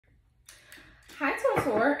Hi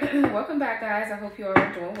Taurus, welcome back guys. I hope you all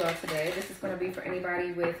are doing well today. This is going to be for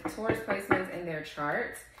anybody with Taurus placements in their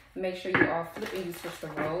charts. Make sure you all flip and you switch the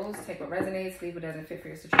roles. Take what resonates, leave what doesn't fit for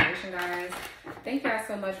your situation, guys. Thank y'all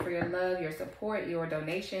so much for your love, your support, your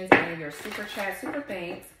donations, and your super chat. Super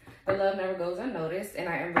thanks. The love never goes unnoticed, and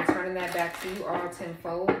I am returning that back to you all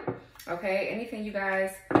tenfold. Okay, anything you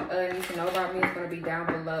guys need to know about me is going to be down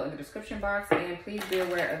below in the description box, and please be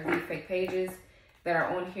aware of the fake pages that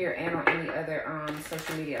are on here and on any other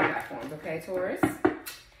social media platforms. Okay, Taurus.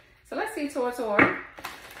 So let's see, Taurus,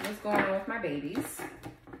 what's going on with my babies.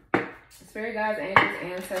 Spirit guides, angels,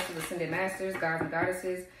 ancestors, ascended masters, gods and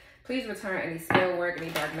goddesses, please return any spell work,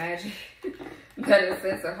 any dark magic,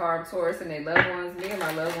 medicines or harm Taurus and their loved ones. Me and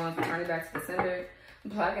my loved ones returning back to the sender.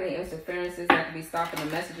 Block any interferences that could be stopping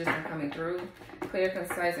the messages from coming through. Clear,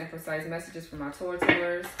 concise, and precise messages for my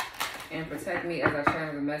Taurus. And protect me as I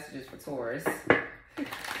channel the messages for Taurus.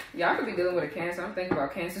 Y'all could be dealing with a Cancer. I'm thinking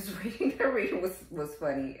about Cancer's reading. Their reading was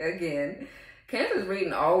funny. Again, Cancer's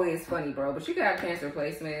reading always funny, bro. But you got Cancer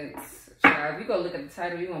placements. Child, if you go look at the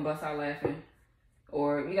title, you're going to bust out laughing.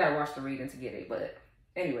 Or you got to watch the reading to get it. But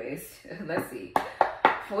anyways, let's see.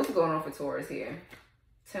 What's going on for Taurus here?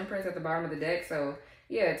 Temperance at the bottom of the deck. So,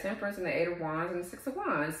 yeah, Temperance and the 8 of Wands and the 6 of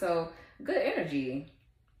Wands. So, good energy.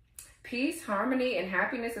 Peace, harmony, and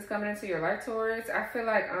happiness is coming into your life, Taurus. I feel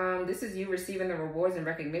like this is you receiving the rewards and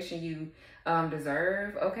recognition you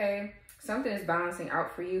deserve, okay? Something is balancing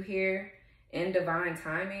out for you here in divine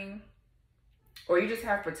timing. Or you just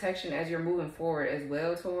have protection as you're moving forward as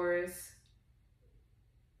well, Taurus.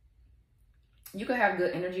 You could have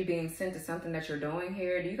good energy being sent to something that you're doing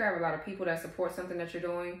here. Do you have a lot of people that support something that you're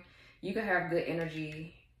doing? You could have good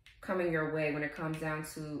energy coming your way when it comes down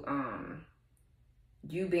to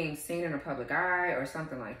you being seen in a public eye or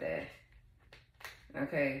something like that.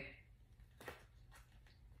 Okay.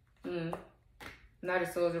 Knight of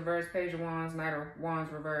Swords reverse, Page of Wands, Knight of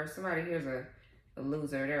Wands reverse. Somebody here's a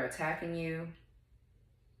loser. They're attacking you.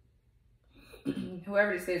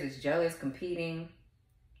 Whoever this is jealous, competing.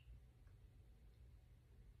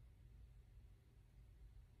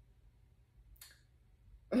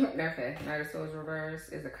 Okay, Knight of Swords reverse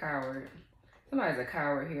is a coward. Somebody's a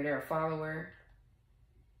coward here. They're a follower.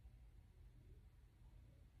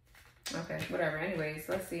 Okay, whatever. Anyways,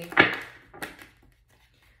 let's see.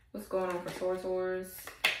 What's going on for Taurus?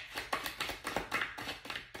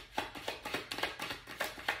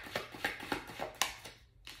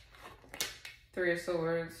 3 of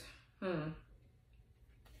Swords.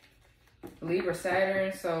 Libra,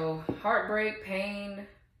 Saturn. So, heartbreak, pain,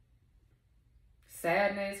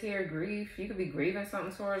 sadness here, grief. You could be grieving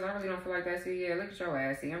something, Taurus. I really don't feel like that's you. Yeah, look at your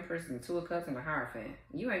ass. The Empress and the 2 of Cups and the Hierophant.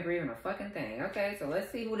 You ain't grieving a fucking thing. Okay, so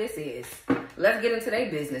let's see who this is. Let's get into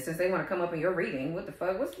their business since they want to come up in your reading. What the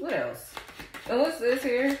fuck? What else? And what's this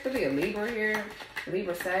here? Could be a Libra here.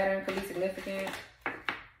 Libra, Saturn could be significant.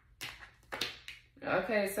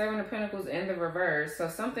 Okay, 7 of Pentacles in the reverse. So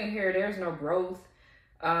something here, there's no growth.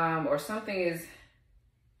 Or something is...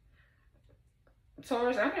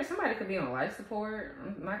 Taurus, I mean, somebody could be on life support.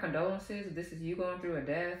 My condolences. This is you going through a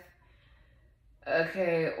death.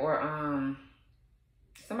 Okay, or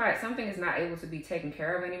something is not able to be taken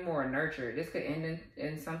care of anymore or nurtured. This could end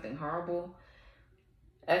in something horrible.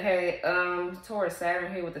 Okay, Taurus,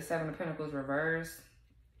 Saturn here with the 7 of Pentacles reverse.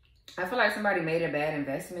 I feel like somebody made a bad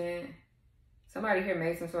investment. Somebody here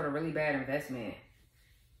made some sort of really bad investment.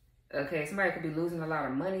 Okay, somebody could be losing a lot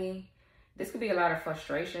of money. This could be a lot of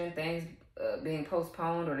frustration, things being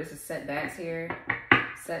postponed, or this is setbacks here.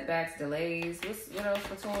 Setbacks, delays. What else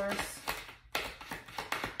for Taurus?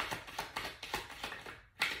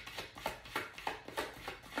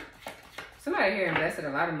 Somebody here invested a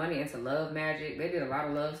lot of money into love magic. They did a lot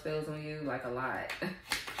of love spells on you, like a lot.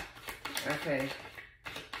 Okay.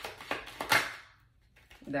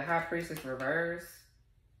 The HighPriestess reverse.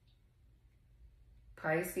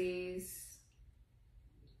 Pisces.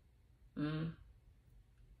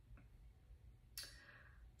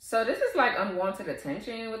 So this is like unwanted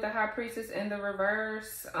attention with the HighPriestess in the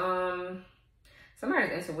reverse.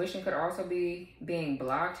 Somebody's intuition could also be being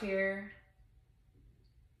blocked here.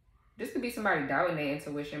 This could be somebody doubting their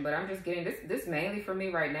intuition, but I'm just getting this mainly for me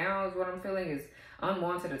right now is what I'm feeling is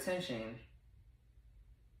unwanted attention.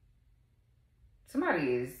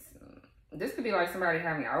 This could be like somebody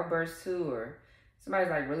having outbursts too, or somebody's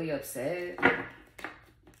like really upset.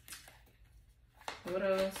 What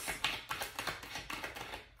else?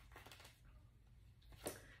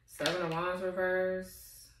 7 of Wands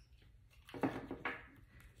reverse.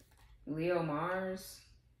 Leo, Mars.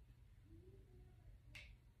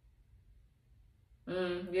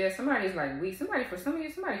 Yeah, somebody's like weak. For some of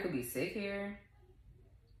you, somebody could be sick here.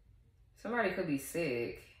 Somebody could be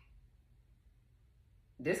sick.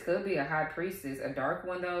 This could be a high priestess, a dark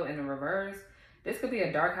one though in the reverse. This could be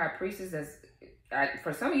a dark high priestess that's,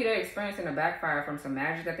 for some of you, they're experiencing a backfire from some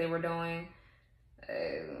magic that they were doing.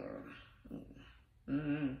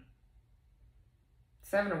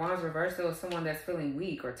 Seven of Wands reverse, though, is someone that's feeling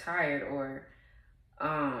weak or tired or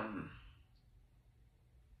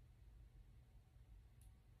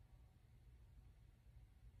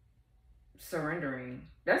surrendering.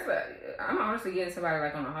 That's I'm honestly getting somebody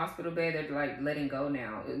like on a hospital bed. They're like letting go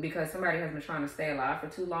now because somebody has been trying to stay alive for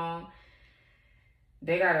too long.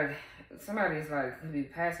 They gotta, somebody's like could be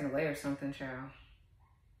passing away or something, child.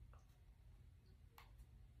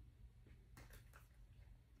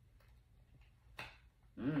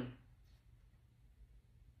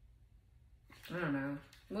 I don't know.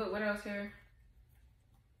 What else here?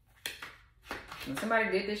 When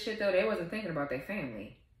somebody did this shit though, they wasn't thinking about their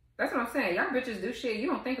family. That's what I'm saying. Y'all bitches do shit. You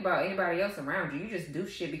don't think about anybody else around you. You just do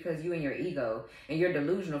shit because you and your ego and you're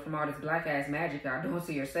delusional from all this black ass magic y'all doing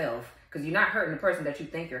to yourself. Because you're not hurting the person that you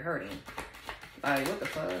think you're hurting. Like, what the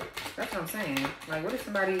fuck? That's what I'm saying. Like, what is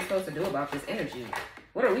somebody supposed to do about this energy?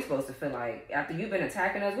 What are we supposed to feel like? After you've been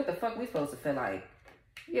attacking us, what the fuck we supposed to feel like?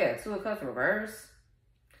 Yeah, Two of Cups reverse.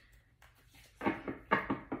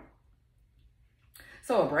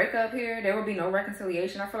 So a breakup here, there will be no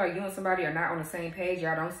reconciliation. I feel like you and somebody are not on the same page.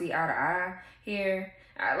 Y'all don't see eye to eye here.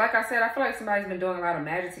 Like I said, I feel like somebody's been doing a lot of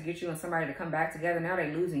magic to get you and somebody to come back together. Now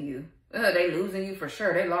they losing you. They losing you for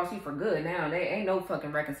sure. They lost you for good now. They ain't no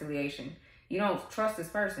fucking reconciliation. You don't trust this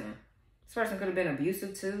person. This person could have been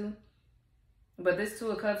abusive too. But this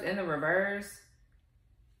Two of Cups in the reverse.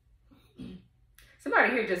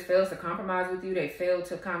 Somebody here just fails to compromise with you. They fail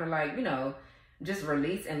to kind of like, you know, just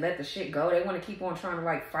release and let the shit go. They want to keep on trying to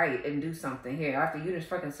like fight and do something here. After you just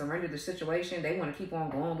fucking surrendered the situation, they want to keep on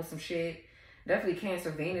going with some shit. Definitely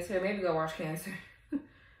Cancer, Venus here. Maybe go watch Cancer.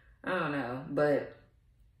 I don't know. But,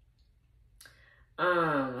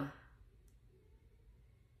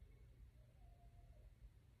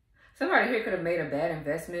 somebody here could have made a bad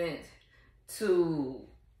investment to,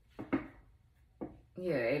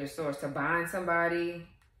 yeah, Eight of Swords, to bind somebody.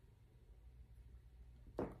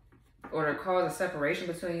 Or to cause a separation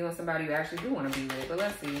between you and somebody you actually do want to be with. But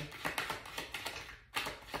let's see.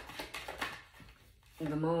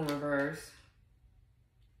 The Moon reverse.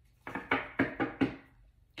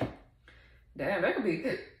 Damn, that could be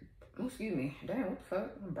good. Oh, excuse me. Damn, what the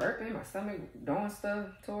fuck? I'm burping, my stomach doing stuff,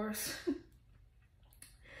 Taurus.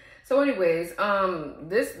 So anyways,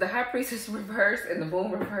 the High Priestess reverse and the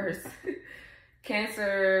Moon reverse.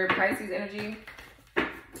 Cancer, Pisces energy.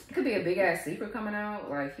 It could be a big ass secret coming out,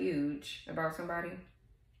 like huge, about somebody.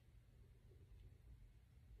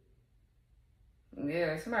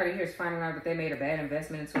 Yeah, somebody here is finding out that they made a bad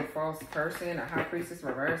investment into a false person, a High Priestess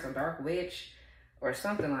reverse, a Dark Witch, or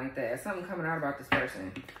something like that. Something coming out about this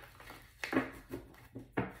person.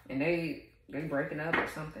 And they breaking up or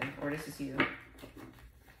something, or this is you.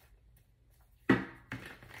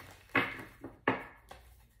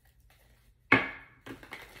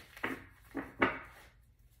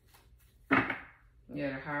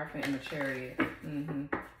 Yeah, the Hierophant and the Chariot.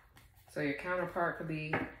 So your counterpart could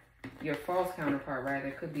be, your false counterpart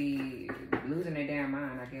rather, could be losing their damn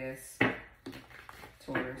mind, I guess.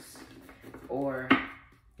 Taurus. Or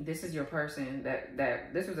this is your person,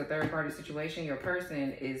 that this was a third party situation. Your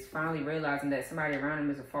person is finally realizing that somebody around him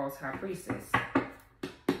is a false High Priestess.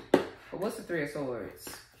 But what's the Three of Swords?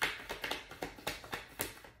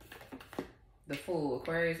 The Fool,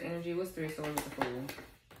 Aquarius energy. What's Three of Swords with the Fool?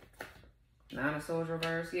 Nine of Swords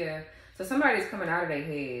reverse, yeah. So somebody's coming out of their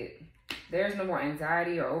head. There's no more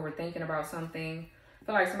anxiety or overthinking about something. I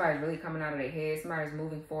feel like somebody's really coming out of their head. Somebody's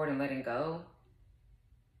moving forward and letting go.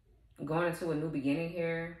 Going into a new beginning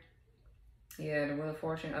here. Yeah, the Wheel of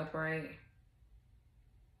Fortune upright.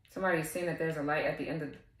 Somebody's seeing that there's a light at the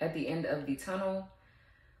end of the tunnel.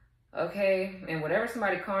 Okay, and whatever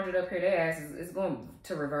somebody conjured up here, their ass is going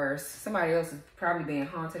to reverse. Somebody else is probably being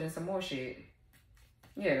haunted in some more shit.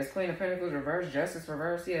 Yeah, this Queen of Pentacles reverse, Justice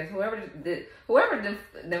reverse. Yeah, whoever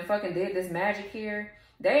them fucking did this magic here,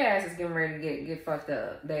 their ass is getting ready to get fucked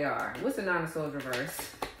up. They are. What's the Nine of Swords reverse?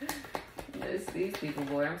 These people,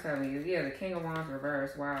 boy, I'm telling you. Yeah, the King of Wands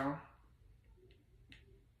reverse. Wow.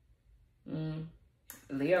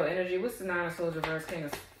 Leo energy. What's the Nine of Swords reverse? King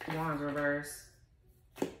of Wands reverse.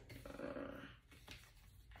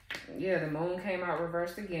 Yeah, the Moon came out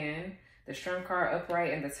reversed again. The Strength card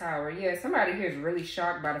upright and the Tower. Yeah, somebody here is really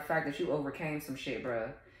shocked by the fact that you overcame some shit,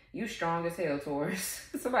 bruh. You strong as hell, Taurus.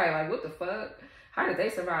 Somebody like, what the fuck? How did they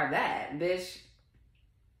survive that, bitch?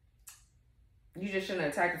 You just shouldn't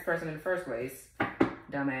have attacked this person in the first place,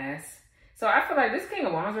 dumbass. So I feel like this King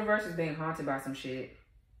of Wands reverse is being haunted by some shit.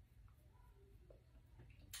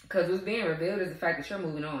 Because what's being revealed is the fact that you're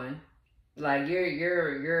moving on. Like,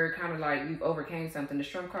 you're kind of like, you've overcame something. The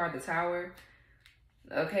Shrimp card, the Tower.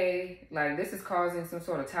 Okay? Like, this is causing some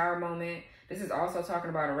sort of Tower moment. This is also talking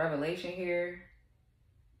about a revelation here.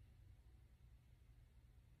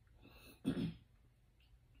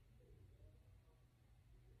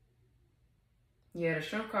 Yeah, the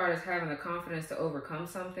Shrimp card is having the confidence to overcome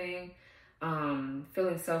something.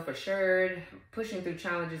 Feeling self-assured. Pushing through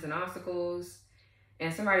challenges and obstacles.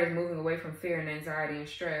 And somebody is moving away from fear and anxiety and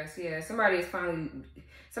stress. Yeah, somebody is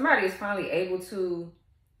finally able to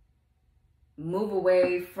move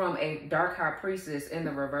away from a dark high priestess in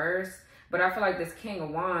the reverse. But I feel like this King of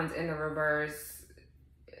Wands in the reverse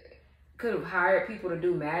could have hired people to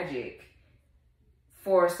do magic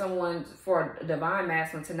for a divine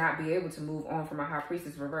masculine to not be able to move on from a high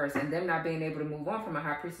priestess reverse. And them not being able to move on from a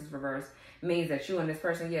high priestess reverse means that you and this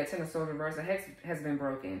person, yeah, Ten of Swords reverse, a hex has been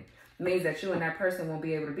broken. Means that you and that person won't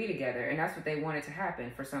be able to be together. And that's what they wanted to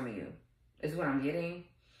happen for some of you. Is what I'm getting.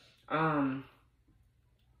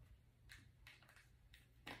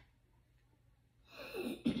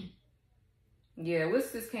 Yeah, what's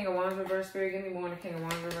this King of Wands reverse, Spirit? Give me more on the King of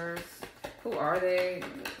Wands reverse. Who are they?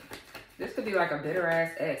 This could be like a bitter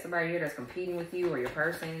ass ex. Somebody here that's competing with you or your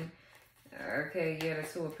person. Okay, yeah, the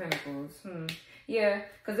Two of Pentacles. Yeah,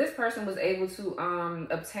 because this person was able to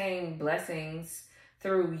obtain blessings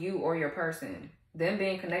through you or your person. Them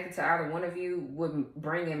being connected to either one of you would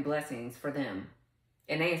bring in blessings for them.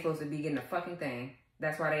 And they ain't supposed to be getting a fucking thing.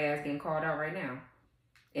 That's why they ass getting called out right now.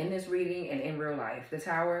 In this reading and in real life. The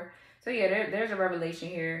Tower. So yeah, there's a revelation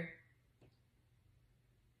here.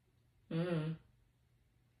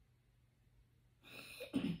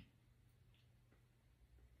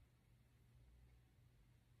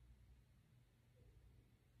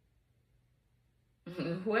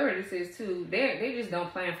 Whoever this is too, they just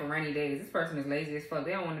don't plan for rainy days. This person is lazy as fuck.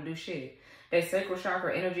 They don't want to do shit. Their sacral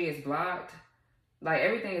chakra energy is blocked. Like,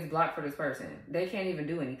 everything is blocked for this person. They can't even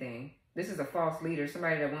do anything. This is a false leader.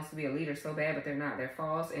 Somebody that wants to be a leader so bad, but they're not. They're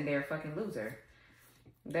false and they're a fucking loser.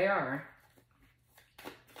 They are.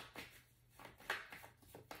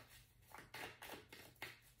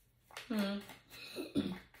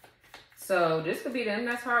 So this could be them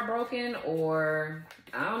that's heartbroken, or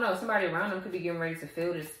I don't know, somebody around them could be getting ready to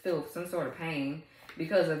feel some sort of pain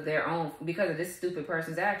because of this stupid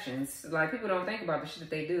person's actions. Like, people don't think about the shit that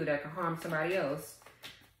they do that can harm somebody else.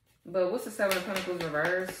 But what's the Seven of Pentacles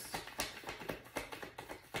reverse?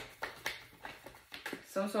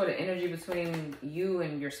 Some sort of energy between you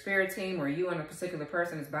and your spirit team or you and a particular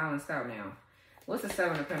person is balanced out now. What's the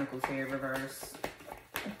Seven of Pentacles here, reverse?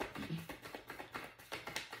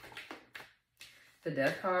 The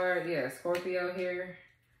Death card, yeah, Scorpio here.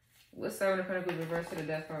 What's Seven of Pentacles reverse to the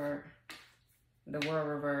Death card? The World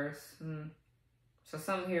reverse. So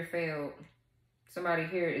something here failed. Somebody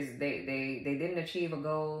here is they didn't achieve a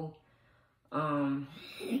goal.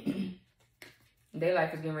 Their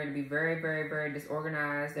life is getting ready to be very, very, very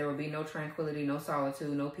disorganized. There will be no tranquility, no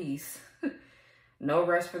solitude, no peace. No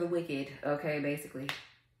rest for the wicked. Okay, basically.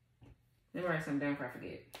 Let me write something down before I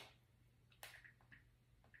forget.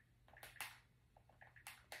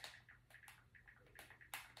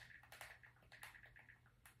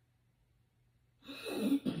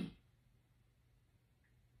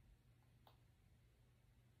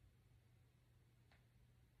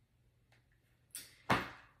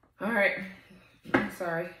 All right. I'm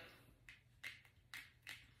sorry.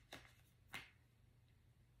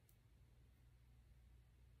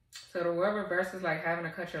 So the World reverse is like having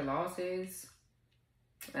to cut your losses.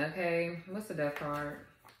 Okay. What's the Death card?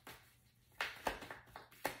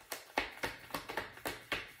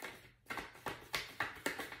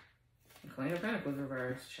 Queen of Pentacles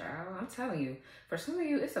reverse, child. I'm telling you, for some of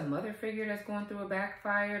you, it's a mother figure that's going through a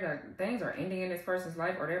backfire. That things are ending in this person's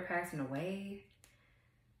life, or they're passing away.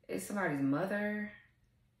 It's somebody's mother,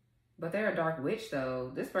 but they're a dark witch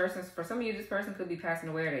though. This person, for some of you, this person could be passing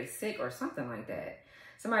away, or they sick or something like that.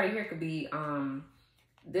 Somebody here could be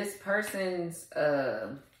this person's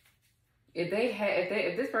if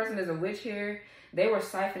this person is a witch here, they were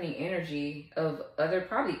siphoning energy of other,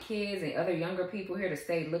 probably kids and other younger people here to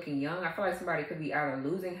stay looking young. I feel like somebody could be either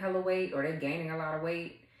losing hella weight or they're gaining a lot of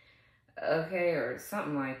weight. Okay, or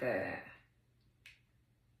something like that.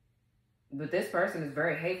 But this person is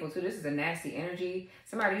very hateful too. This is a nasty energy.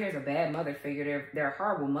 Somebody here is a bad mother figure. They're a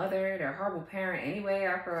horrible mother. They're a horrible parent anyway.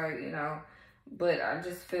 I feel like, but I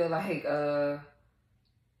just feel like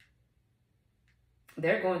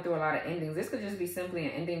they're going through a lot of endings. This could just be simply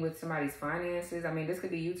an ending with somebody's finances. I mean, this could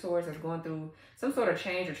be you, Taurus, that's going through some sort of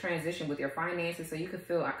change or transition with your finances. So you could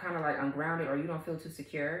feel kind of like ungrounded, or you don't feel too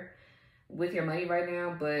secure with your money right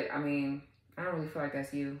now. But I mean, I don't really feel like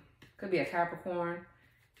that's you. Could be a Capricorn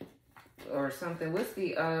or something. What's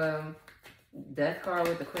the Death card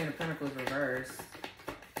with the Queen of Pentacles reversed?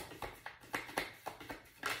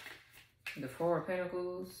 The Four of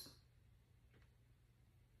Pentacles.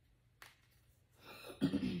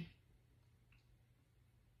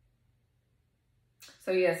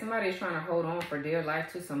 So yeah, somebody's trying to hold on for dear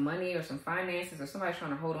life to some money or some finances, or somebody's trying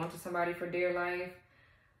to hold on to somebody for dear life.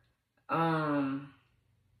 Somebody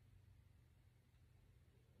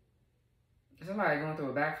going through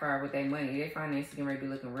a backfire with their money. Their finances getting ready to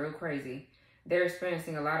be looking real crazy. They're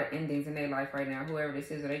experiencing a lot of endings in their life right now, whoever this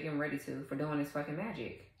is, or they're getting ready to, for doing this fucking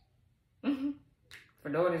magic. For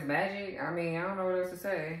doing this magic, I mean, I don't know what else to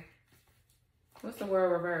say. What's the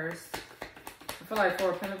World reversed? I feel like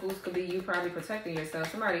Four of Pentacles could be you probably protecting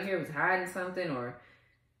yourself. Somebody here was hiding something, or...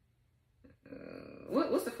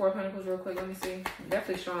 what's the Four of Pentacles real quick? Let me see.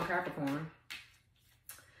 Definitely strong Capricorn.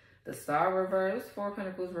 The Star reverse. Four of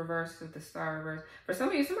Pentacles reverse with the Star reverse. For some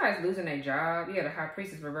of you, somebody's losing their job. Yeah, the High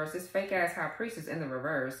Priestess reverse. This fake-ass High Priestess in the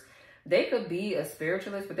reverse. They could be a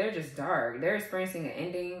spiritualist, but they're just dark. They're experiencing an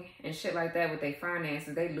ending and shit like that with their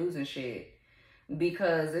finances. They losing shit.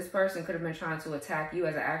 Because this person could have been trying to attack you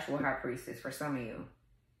as an actual High Priestess for some of you.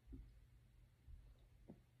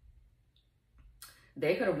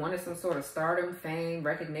 They could have wanted some sort of stardom, fame,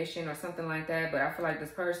 recognition, or something like that. But I feel like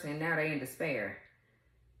this person, now they in despair.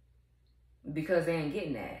 Because they ain't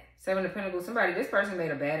getting that. Seven of Pentacles, this person made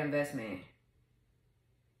a bad investment.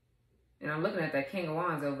 And I'm looking at that King of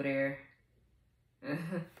Wands over there.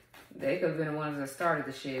 They could have been the ones that started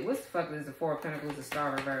the shit. What the fuck is the Four of Pentacles, the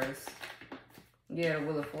Star reverse? Yeah, the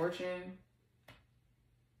Wheel of Fortune.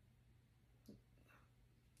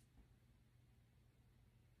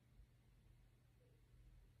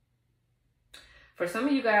 For some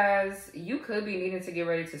of you guys, you could be needing to get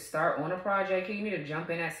ready to start on a project. You need to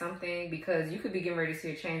jump in at something, because you could be getting ready to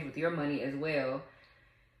see a change with your money as well.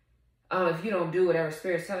 If you don't do whatever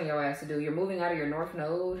Spirit's telling your ass to do. You're moving out of your North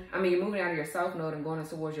Node. I mean, you're moving out of your South Node and going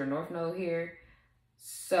towards your North Node here.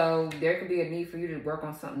 So there could be a need for you to work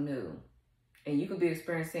on something new. And you could be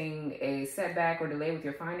experiencing a setback or delay with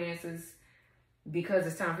your finances, because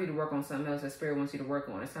it's time for you to work on something else that Spirit wants you to work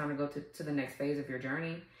on. It's time to go to the next phase of your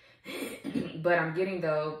journey. But I'm getting,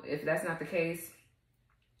 though, if that's not the case,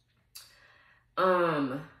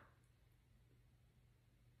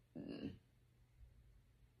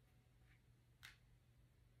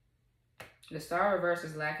 the Star reverse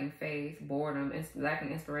is lacking faith, boredom, and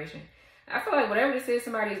lacking inspiration. I feel like whatever this is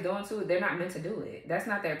somebody's doing to it, they're not meant to do it. That's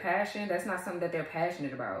not their passion. That's not something that they're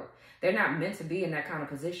passionate about. They're not meant to be in that kind of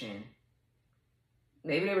position.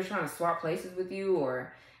 Maybe they were trying to swap places with you,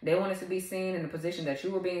 or they wanted to be seen in the position that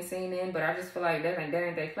you were being seen in, but I just feel like that ain't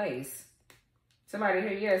their place. Somebody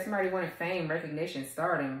here, yeah, somebody wanted fame, recognition,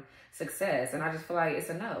 stardom, success, and I just feel like it's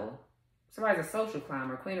a no. Somebody's a social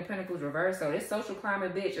climber, Queen of Pentacles reverse, so this social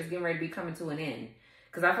climbing bitch is getting ready to be coming to an end.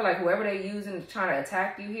 Because I feel like whoever they using trying to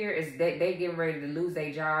attack you here, is they getting ready to lose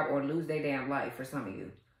their job or lose their damn life for some of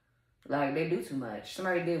you. Like, they do too much.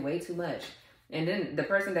 Somebody did way too much. And then the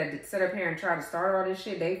person that sat up here and tried to start all this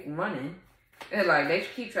shit, they running. And like, they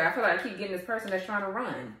keep trying. I feel like I keep getting this person that's trying to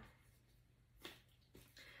run.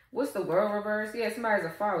 What's the World reverse? Yeah, somebody's a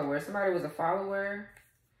follower. Somebody was a follower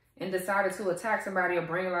and decided to attack somebody or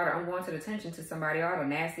bring a lot of unwanted attention to somebody, a lot of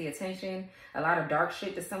nasty attention, a lot of dark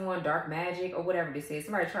shit to someone, dark magic, or whatever this is.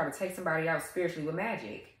 Somebody tried to take somebody out spiritually with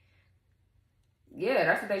magic. Yeah,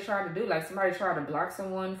 that's what they tried to do. Like, somebody tried to block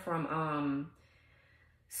someone from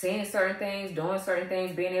seeing certain things, doing certain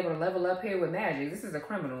things, being able to level up here with magic. This is a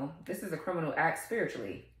criminal. This is a criminal act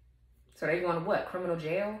spiritually. So they going to what? Criminal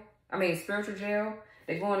jail? I mean, spiritual jail?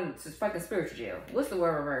 They going to fucking spiritual jail. What's the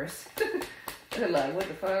World reverse? Like, what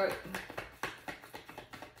the fuck?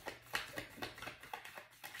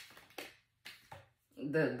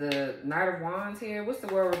 The Knight of Wands here. What's the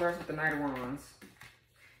World reverse with the Knight of Wands?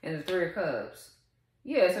 And the Three of Cups.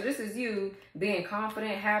 Yeah, so this is you being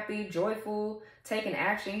confident, happy, joyful, taking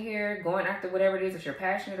action here, going after whatever it is that you're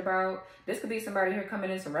passionate about. This could be somebody here coming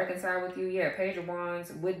in to reconcile with you. Yeah, Page of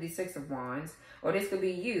Wands with the Six of Wands. Or this could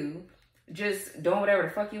be you just doing whatever the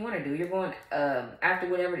fuck you want to do. You're going after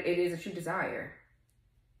whatever it is that you desire.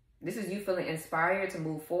 This is you feeling inspired to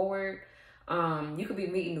move forward. You could be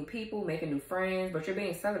meeting new people, making new friends, but you're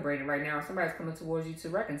being celebrated right now. Somebody's coming towards you to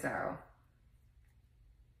reconcile.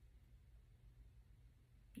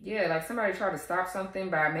 Yeah, like somebody tried to stop something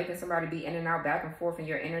by making somebody be in and out, back and forth in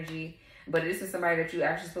your energy. But this is somebody that you're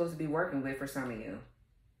actually supposed to be working with for some of you.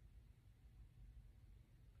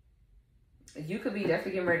 You could be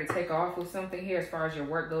definitely getting ready to take off with something here as far as your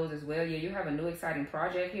work goes as well. Yeah, you have a new exciting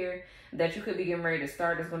project here that you could be getting ready to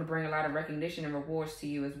start that's going to bring a lot of recognition and rewards to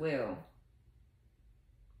you as well.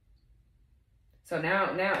 So now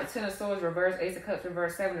Ten of Swords reverse, Ace of Cups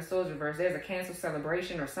reverse, Seven of Swords reverse. There's a canceled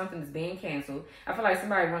celebration or something that's being canceled. I feel like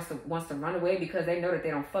somebody wants to run away because they know that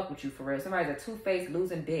they don't fuck with you for real. Somebody's a two-faced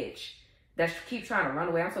losing bitch that keep trying to run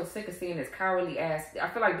away. I'm so sick of seeing this cowardly ass. I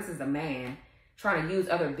feel like this is a man trying to use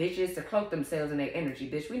other bitches to cloak themselves in their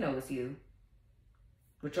energy. Bitch, we know it's you.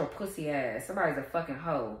 With your pussy ass. Somebody's a fucking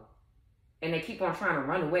hoe. And they keep on trying to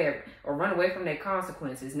run away or run away from their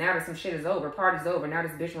consequences. Now that some shit is over, party's over, now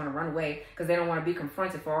this bitch want to run away because they don't want to be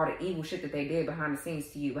confronted for all the evil shit that they did behind the scenes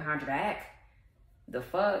to you, behind your back. The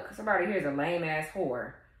fuck? Somebody here is a lame ass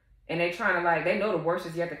whore. And they trying to like, they know the worst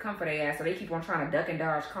is yet to come for their ass, so they keep on trying to duck and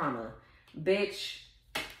dodge karma. Bitch,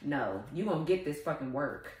 no. You gonna get this fucking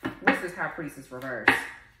work. What's this High Priestess reverse?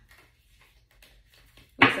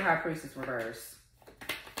 What's the High Priestess reverse?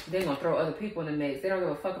 They're going to throw other people in the mix. They don't give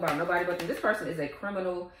a fuck about nobody but them. This person is a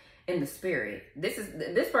criminal in the spirit.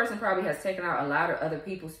 This person probably has taken out a lot of other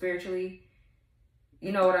people spiritually.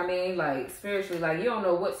 You know what I mean? Like, spiritually, like, you don't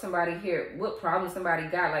know what somebody here, what problem somebody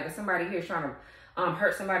got. Like, if somebody here is trying to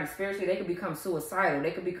hurt somebody spiritually, they could become suicidal.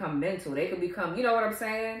 They could become mental. They could become, you know what I'm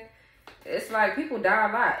saying? It's like people die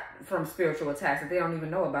a lot from spiritual attacks that they don't even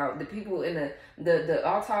know about. The people in the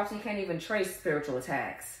autopsy can't even trace spiritual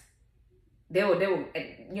attacks. They will,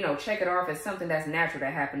 you know, check it off as something that's natural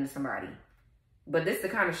that happened to somebody. But this is the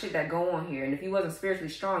kind of shit that go on here. And if you wasn't spiritually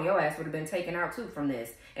strong, your ass would have been taken out too from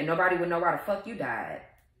this. And nobody would know why the fuck you died.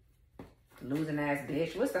 Losing ass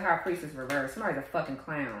bitch. What's the High Priestess reverse? Somebody's a fucking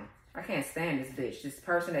clown. I can't stand this bitch. This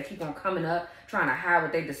person that keep on coming up, trying to hide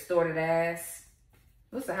with their distorted ass.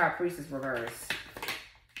 What's the High Priestess reverse?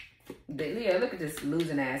 Yeah, look at this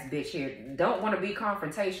losing ass bitch here. Don't want to be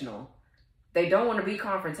confrontational. They don't want to be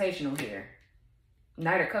confrontational here.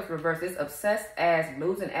 Knight of Cups reverse. This obsessed ass,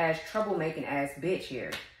 losing ass, troublemaking ass bitch here.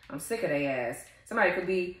 I'm sick of their ass. Somebody could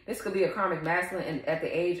be, this could be a karmic masculine and at the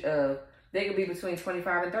age of, they could be between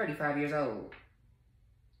 25 and 35 years old.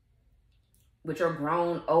 With your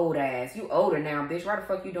grown old ass. You older now, bitch. Why the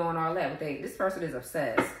fuck you doing all that? But this person is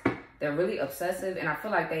obsessed. They're really obsessive. And I feel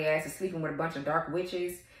like they ass is sleeping with a bunch of dark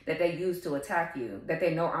witches that they use to attack you. That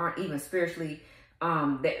they know aren't even spiritually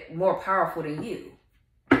more powerful than you.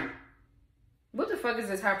 What the fuck is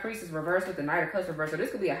this High Priestess reverse with the Knight of Cups reverse? So this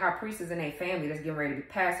could be a High Priestess in a family that's getting ready to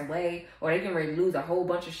pass away, or they getting ready to lose a whole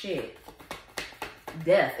bunch of shit.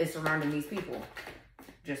 Death is surrounding these people.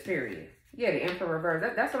 Just period. Yeah, the Emperor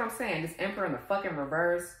reverse. That's what I'm saying. This Emperor in the fucking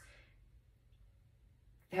reverse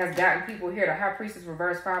has gotten people here. The High Priestess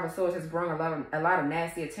reverse, Five of Swords, has brought a lot of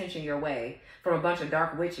nasty attention your way from a bunch of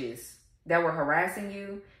dark witches that were harassing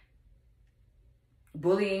you,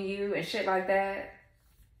 bullying you, and shit like that.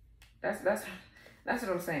 That's what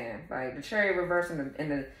I'm saying. Like the Chariot reverse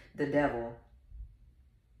and the Devil.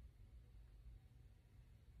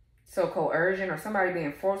 So coercion or somebody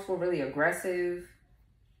being forceful, really aggressive.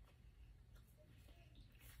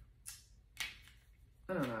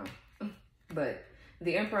 I don't know. But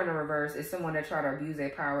the Emperor in the reverse is someone that try to abuse their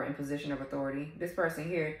power and position of authority. This person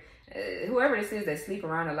here, whoever this is, they sleep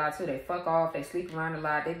around a lot too. They fuck off. They sleep around a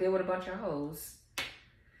lot. They deal with a bunch of hoes.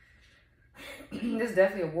 This is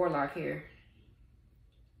definitely a warlock here.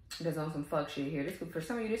 That's on some fuck shit here. This for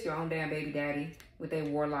some of you, this your own damn baby daddy with their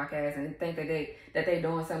warlock ass, and think that they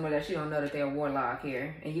doing something that you don't know that they're a warlock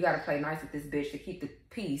here. And you gotta play nice with this bitch to keep the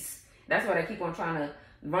peace. That's why they keep on trying to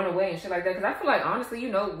run away and shit like that. Because I feel like honestly, you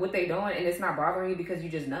know what they doing, and it's not bothering you because you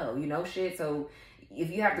just know shit. So if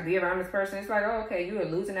you have to be around this person, it's like, oh, okay, you're a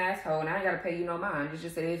losing asshole, and I ain't gotta pay you no mind. It's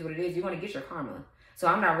just it is what it is. You're gonna get your karma. So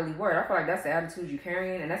I'm not really worried. I feel like that's the attitude you're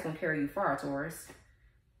carrying, and that's going to carry you far, Taurus.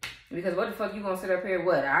 Because what the fuck you going to sit up here,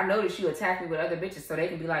 what? I noticed you attack me with other bitches so they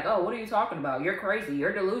can be like, oh, what are you talking about? You're crazy.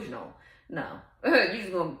 You're delusional. No. You're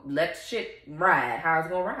just going to let shit ride how it's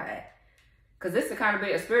going to ride. Because this is the kind of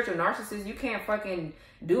a spiritual narcissist, you can't fucking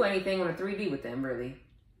do anything on a 3D with them, really.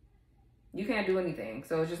 You can't do anything.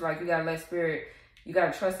 So it's just like you got to let spirit, you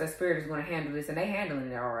got to trust that spirit is going to handle this, and they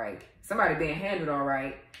handling it all right. Somebody being handled all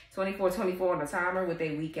right. 24 on the timer with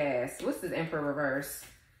a weak ass. What's this Emperor reverse?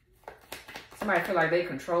 Somebody feel like they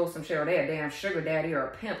control some shit, or they a damn sugar daddy or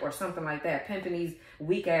a pimp or something like that. Pimping these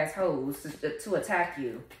weak ass hoes to attack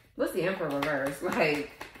you. What's the Emperor reverse?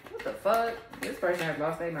 Like, what the fuck? This person has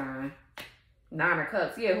lost their mind. Nine of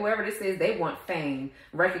Cups. Yeah, whoever this is, they want fame,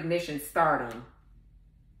 recognition, stardom.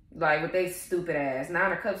 Like, with they stupid ass.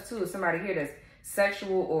 Nine of Cups too is somebody here that's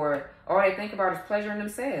sexual, or all they think about is pleasuring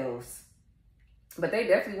themselves. But they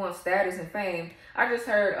definitely want status and fame. I just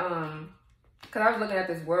heard, because I was looking at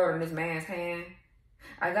this world in this man's hand.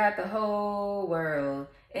 I got the whole world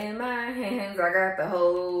in my hands. I got the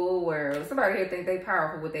whole world. Somebody here think they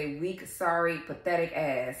powerful with a weak, sorry, pathetic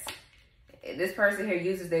ass. This person here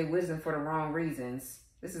uses their wisdom for the wrong reasons.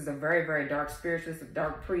 This is a very, very dark spiritualist, a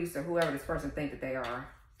dark priest, or whoever this person think that they are.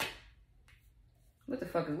 What the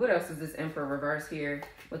fuck is, what else is this Emperor reverse here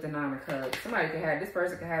with the Nine of Cups? Somebody could have, this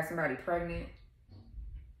person could have somebody pregnant.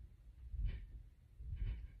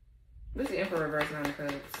 What's the Emperor reverse, Nine of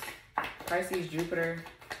Cups? Pisces, Jupiter.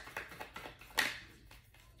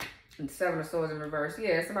 And Seven of Swords in reverse.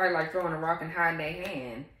 Yeah, somebody like throwing a rock and hiding their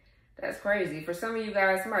hand. That's crazy. For some of you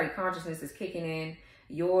guys, somebody's consciousness is kicking in.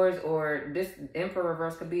 Yours or this Emperor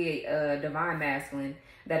reverse could be a divine masculine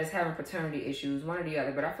that is having paternity issues, one or the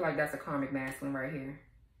other. But I feel like that's a karmic masculine right here,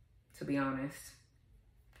 to be honest.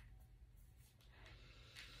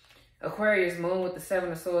 Aquarius moon with the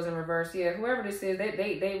Seven of Swords in reverse. Yeah, whoever this is,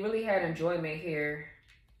 they really had enjoyment here.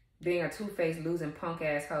 Being a two-faced, losing punk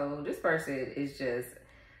asshole. This person is just,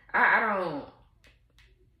 I don't.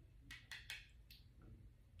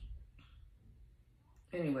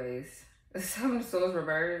 Anyways, Seven of Swords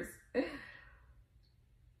reverse.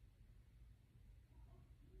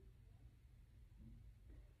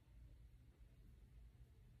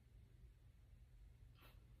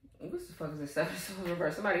 What the fuck is the Seven of Swords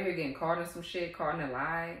reverse? Somebody here getting caught in some shit, caught in a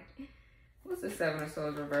lie. What's the Seven of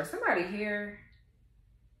Swords reverse? Somebody here.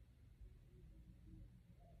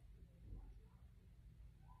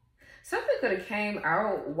 Something could have came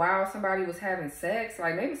out while somebody was having sex.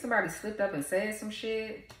 Like maybe somebody slipped up and said some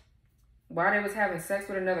shit while they was having sex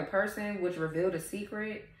with another person, which revealed a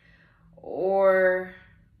secret. Or,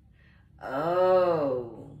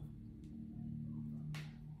 oh.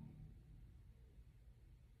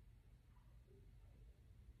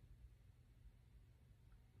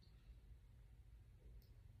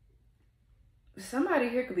 Somebody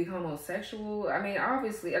here could be homosexual. I mean,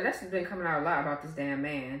 obviously, that's been coming out a lot about this damn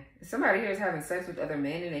man. Somebody here is having sex with other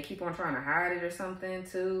men and they keep on trying to hide it or something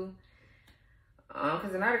too.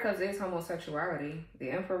 Because the Nine of Cups is homosexuality. The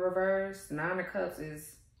Emperor reverse, Nine of Cups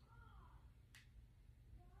is...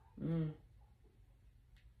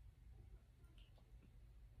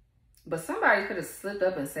 But somebody could have slipped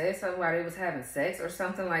up and said something while they was having sex or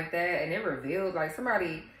something like that. And it revealed, like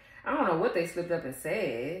somebody, I don't know what they slipped up and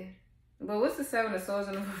said. But what's the Seven of Swords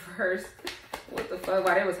in the reverse? What the fuck?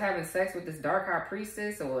 While they was having sex with this dark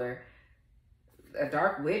HighPriestess or a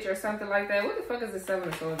dark witch or something like that? What the fuck is the Seven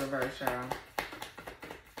of Swords reverse, y'all?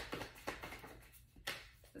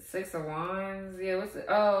 Six of Wands? Yeah, what's the...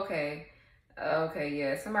 Oh, okay. Okay,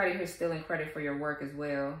 yeah. Somebody here stealing credit for your work as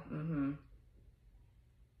well.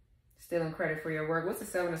 Stealing credit for your work. What's the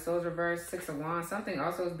Seven of Swords reverse? Six of Wands. Something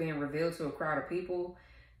also is being revealed to a crowd of people.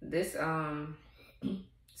 This,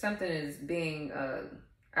 something is being,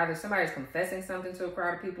 either somebody's confessing something to a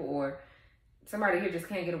crowd of people or somebody here just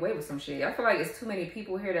can't get away with some shit. I feel like it's too many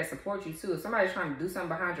people here that support you too. If somebody's trying to do something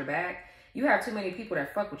behind your back, you have too many people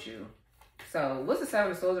that fuck with you. So what's the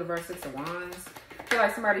Seven of Swords reverse? Six of Wands. I feel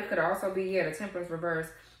like somebody could also be, yeah, the Temperance reverse.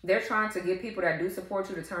 They're trying to get people that do support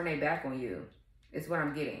you to turn their back on you. Is what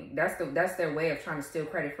I'm getting. That's their way of trying to steal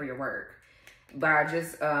credit for your work. By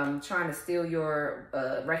just trying to steal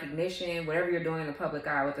your recognition, whatever you're doing in the public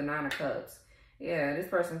eye with the Nine of Cups. Yeah, this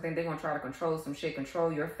person think they're going to try to control some shit,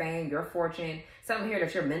 control your fame, your fortune, something here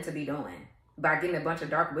that you're meant to be doing. By getting a bunch of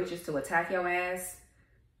dark witches to attack your ass.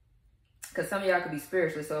 Because some of y'all could be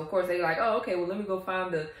spiritualists. So, of course, they like, oh, okay, well, let me go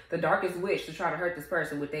find the darkest witch to try to hurt this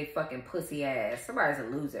person with their fucking pussy ass. Somebody's a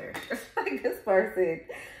loser. Like, this person...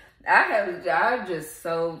 I'm just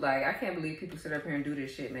so, like, I can't believe people sit up here and do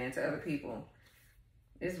this shit, man, to other people.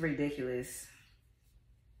 It's ridiculous.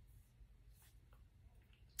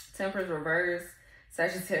 Temperance reverse,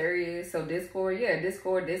 Sagittarius. So discord, yeah,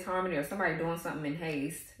 discord, disharmony, or somebody doing something in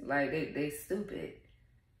haste. Like, they stupid.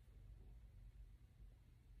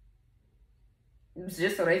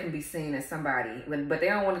 Just so they can be seen as somebody. But they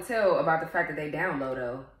don't want to tell about the fact that they down low,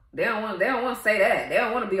 though. They don't want to say that. They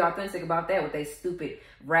don't want to be authentic about that with their stupid,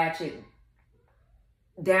 ratchet,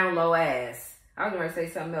 down low ass. I was going to say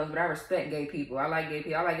something else, but I respect gay people. I like gay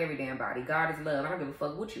people. I like every damn body. God is love. I don't give a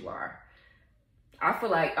fuck what you are. I feel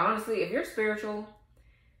like, honestly, if you're spiritual,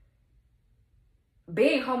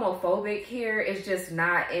 being homophobic here is just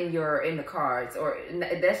not in the cards. Or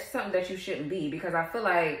that's something that you shouldn't be. Because I feel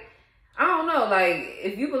like, I don't know, like,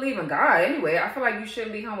 if you believe in God anyway, I feel like you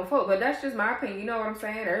shouldn't be homophobic. But that's just my opinion. You know what I'm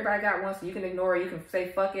saying? Everybody got one, so you can ignore it. You can say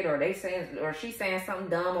fuck it, or they saying, or she's saying something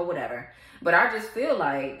dumb or whatever. But I just feel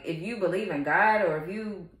like if you believe in God, or if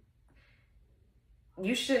you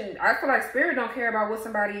you shouldn't. I feel like spirit don't care about what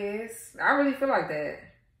somebody is. I really feel like that.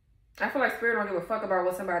 I feel like spirit don't give a fuck about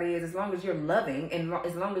what somebody is as long as you're loving and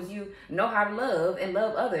as long as you know how to love and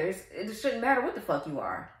love others. It just shouldn't matter what the fuck you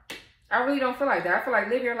are. I really don't feel like that. I feel like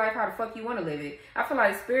live your life how the fuck you want to live it. I feel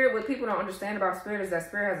like spirit, what people don't understand about spirit is that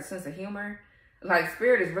spirit has a sense of humor. Like,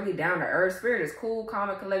 spirit is really down to earth. Spirit is cool, calm,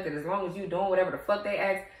 and collected as long as you doing whatever the fuck they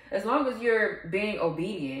ask. As long as you're being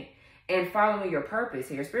obedient and following your purpose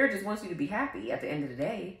here. Spirit just wants you to be happy at the end of the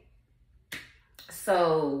day.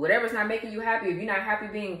 So whatever's not making you happy, if you're not happy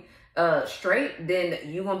being straight, then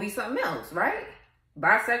you're going to be something else, right?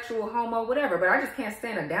 Bisexual, homo, whatever. But I just can't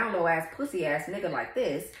stand a down low ass, pussy ass nigga like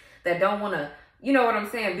this that don't want to, you know what I'm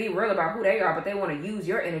saying, be real about who they are, but they want to use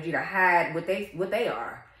your energy to hide what they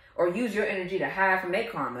are. Or use your energy to hide from their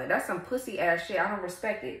karma. That's some pussy ass shit. I don't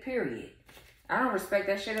respect it, period. I don't respect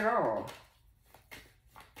that shit at all.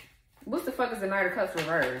 What the fuck is the Knight of Cups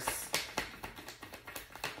reverse?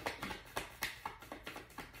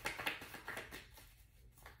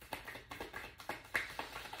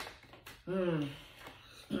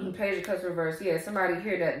 Page of Cups reverse. Yeah, somebody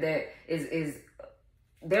here that is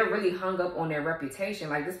they're really hung up on their reputation.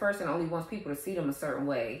 Like, this person only wants people to see them a certain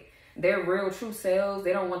way. Their real true selves,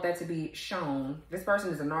 they don't want that to be shown. This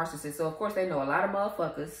person is a narcissist, so of course they know a lot of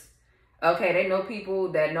motherfuckers. Okay, they know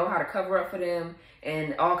people that know how to cover up for them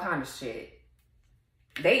and all kind of shit.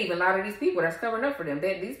 They even lie to these people that's covering up for them.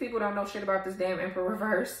 These people don't know shit about this damn Emperor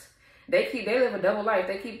reverse. They live a double life.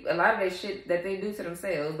 They keep a lot of their shit that they do to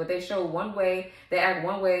themselves, but they show one way, they act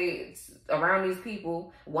one way around these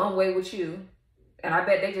people, one way with you. And I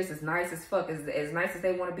bet they just as nice as fuck, as nice as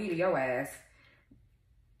they want to be to your ass.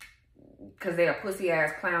 Because they're a pussy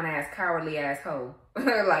ass, clown ass, cowardly ass hoe.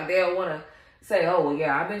 Like, they don't want to say, oh, well,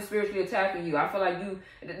 yeah, I've been spiritually attacking you. I feel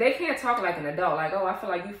like they can't talk like an adult. Like, oh, I feel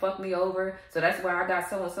like you fucked me over, so that's why I got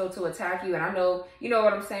so-and-so to attack you. And I know, you know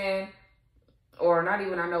what I'm saying? Or not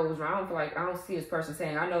even I know it was wrong. I don't see this person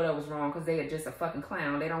saying, I know that was wrong, because they are just a fucking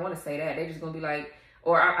clown. They don't want to say that. They just going to be like,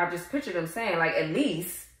 or I just picture them saying, like, at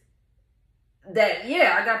least that,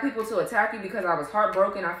 yeah, I got people to attack you because I was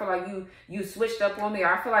heartbroken. I feel like you switched up on me.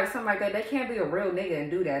 Or I feel like something like that. They can't be a real nigga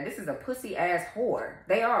and do that. This is a pussy ass whore.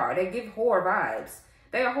 They are. They give whore vibes.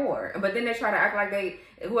 They are whore. But then they try to act like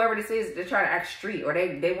whoever this is, they try to act street, or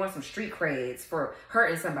they want some street creds for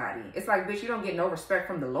hurting somebody. It's like, bitch, you don't get no respect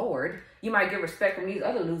from the Lord. You might get respect from these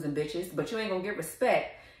other losing bitches, but you ain't gonna get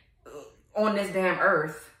respect on this damn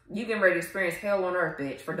earth. You getting ready to experience hell on earth,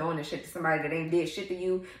 bitch, for doing this shit to somebody that ain't did shit to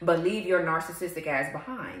you, but leave your narcissistic ass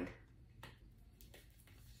behind.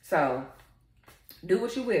 So, do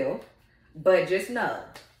what you will, but just know,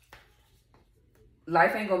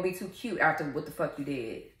 life ain't gonna be too cute after what the fuck you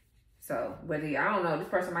did. So, I don't know, this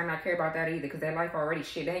person might not care about that either, because their life already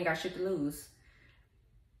shit. They ain't got shit to lose.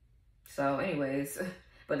 So, anyways,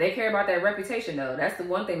 but they care about that reputation, though. That's the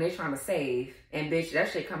one thing they trying to save. And, bitch,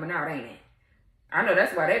 that shit coming out, ain't it? I know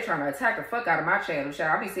that's why they're trying to attack the fuck out of my channel.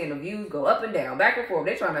 I be seeing the views go up and down, back and forth.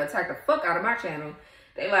 They're trying to attack the fuck out of my channel.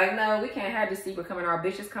 They like, no, we can't have this secret coming out.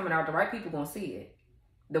 Bitch, it's coming out. The right people gonna see it.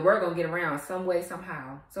 The word gonna get around some way,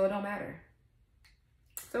 somehow. So it don't matter.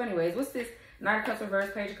 So anyways, what's this? Nine of Cups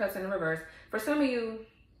reverse, Page of Cups in the reverse. For some of you,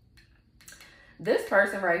 this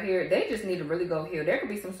person right here, they just need to really go heal. There could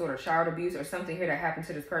be some sort of child abuse or something here that happened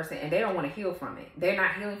to this person, and they don't want to heal from it. They're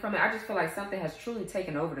not healing from it. I just feel like something has truly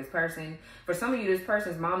taken over this person. For some of you, this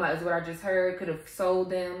person's mama, is what I just heard, could have sold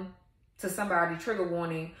them to somebody, trigger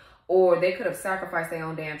warning, or they could have sacrificed their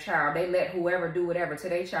own damn child. They let whoever do whatever to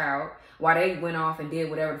their child while they went off and did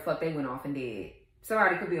whatever the fuck they went off and did.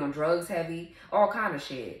 Somebody could be on drugs heavy, all kind of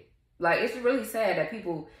shit. Like, it's really sad that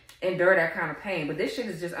people endure that kind of pain, but this shit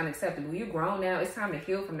is just unacceptable. You're grown now. It's time to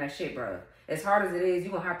heal from that shit, bro. As hard as it is,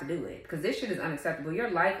 you're gonna have to do it, because this shit is unacceptable.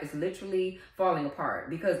 Your life is literally falling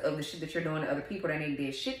apart because of the shit that you're doing to other people that ain't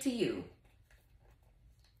did shit to you.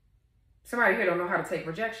 Somebody here don't know how to take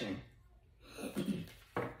rejection.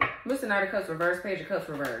 What's the Knight of Cups reverse, Page of Cups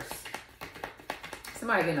reverse?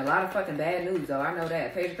 Somebody getting a lot of fucking bad news, though. I know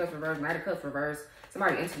that. Page of Cups reverse, Knight of Cups reverse.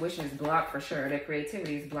 Somebody's intuition is blocked for sure. Their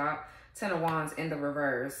creativity is blocked. Ten of Wands in the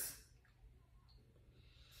reverse.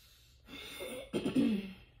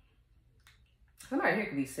 Somebody here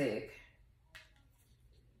could be sick.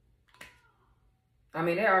 I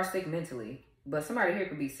mean, they are sick mentally, but somebody here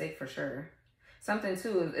could be sick for sure. Something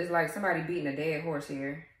too is like somebody beating a dead horse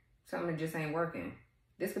here. Something that just ain't working.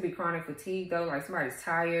 This could be chronic fatigue though, like somebody's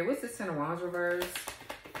tired. What's this Ten of Wands reverse?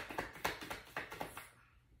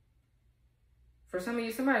 For some of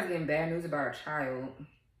you, somebody's getting bad news about a child.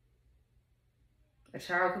 A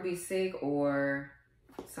child could be sick or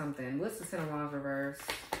something. What's the Ten of Wands reverse?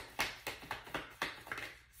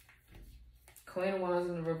 Queen of Wands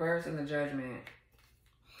in the reverse and the Judgment.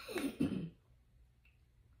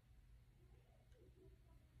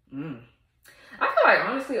 I feel like,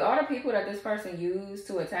 honestly, all the people that this person used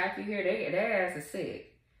to attack you here, their ass is sick.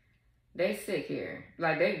 They sick here.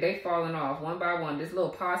 Like, they falling off one by one. This little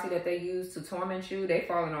posse that they use to torment you, they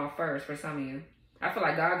falling off first for some of you. I feel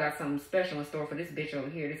like God got something special in store for this bitch over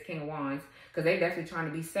here, this King of Wands. Because they definitely trying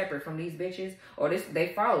to be separate from these bitches. Or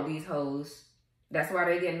they follow these hoes. That's why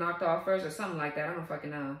they get knocked off first or something like that. I don't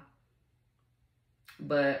fucking know.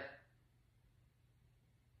 But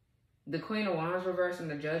the Queen of Wands reverse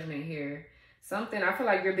and the Judgment here. Something, I feel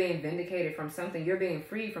like you're being vindicated from something. You're being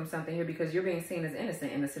freed from something here because you're being seen as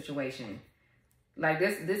innocent in the situation. Like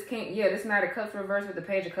this King, yeah, this Knight of Cups reverse with the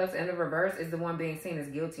Page of Cups in the reverse is the one being seen as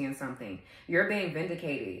guilty in something. You're being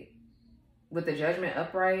vindicated with the Judgment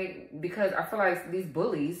upright because I feel like these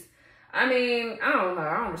bullies, I mean, I don't know.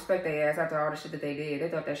 I don't respect their ass after all the shit that they did. They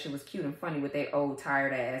thought that shit was cute and funny with their old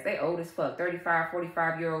tired ass. They old as fuck. 35,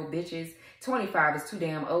 45-year-old bitches. 25 is too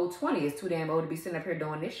damn old. 20 is too damn old to be sitting up here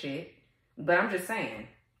doing this shit. But I'm just saying.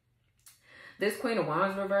 This Queen of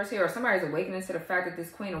Wands reverse here, or somebody's awakening to the fact that this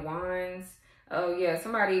Queen of Wands, oh yeah,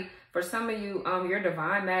 somebody, for some of you, your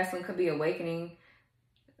divine masculine could be awakening.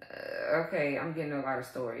 Okay, I'm getting a lot of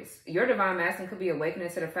stories. Your divine masculine could be awakening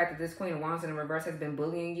to the fact that this Queen of Wands in the reverse has been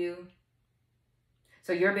bullying you.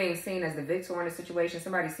 So you're being seen as the victor in the situation.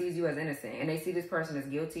 Somebody sees you as innocent and they see this person as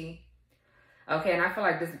guilty. Okay, and I feel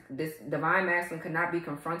like this divine masculine could not be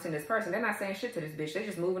confronting this person. They're not saying shit to this bitch. They're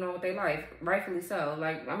just moving on with their life. Rightfully so.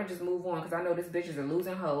 Like, I'm going to just move on because I know this bitch is a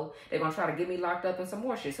losing hoe. They're going to try to get me locked up in some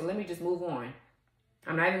more shit. So let me just move on.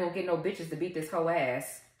 I'm not even going to get no bitches to beat this hoe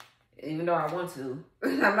ass. Even though I want to.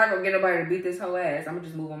 I'm not going to get nobody to beat this hoe ass. I'm going to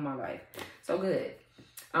just move on my life. So good.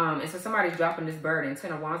 And so somebody's dropping this burden.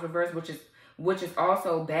 10 of Wands reverse, which is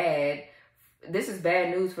also bad. This is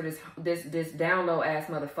bad news for this down low ass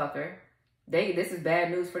motherfucker. This is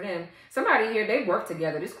bad news for them. Somebody here, they work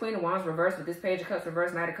together. This Queen of Wands reverse with this Page of Cups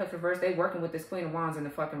reverse, Knight of Cups reverse, they working with this Queen of Wands in the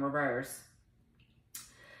fucking reverse.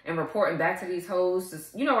 And reporting back to these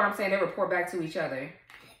hoes. You know what I'm saying? They report back to each other.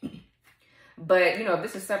 But, you know, if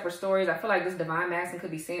this is separate stories, I feel like this divine masculine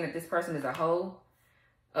could be saying that this person is a hoe.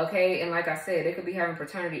 Okay? And like I said, they could be having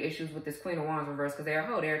paternity issues with this Queen of Wands reverse because they're a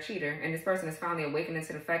hoe, they're a cheater. And this person is finally awakening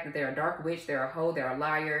to the fact that they're a dark witch, they're a hoe, they're a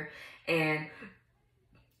liar. And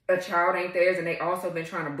a child ain't theirs, and they also been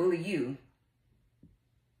trying to bully you.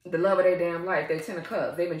 The love of their damn life. They 10 of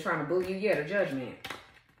Cups. They've been trying to bully you. Yeah, the Judgment.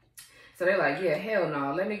 So they're like, yeah, hell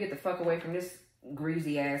no. Let me get the fuck away from this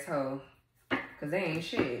greasy asshole. Because they ain't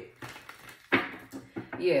shit.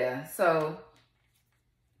 Yeah, so.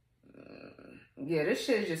 Yeah, this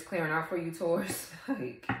shit is just clearing out for you, Taurus.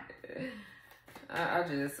 Like,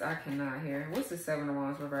 I cannot hear. What's the 7 of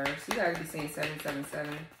Wands reverse? You guys be saying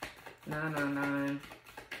 777, 999.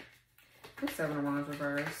 What's 7 of Wands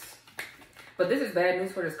reverse? But this is bad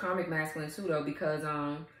news for this karmic masculine too, though, because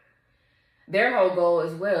their whole goal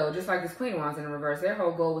as well, just like this Queen of Wands in the reverse, their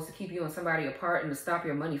whole goal was to keep you and somebody apart and to stop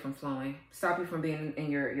your money from flowing, stop you from being in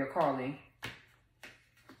your calling.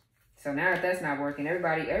 So now that that's not working,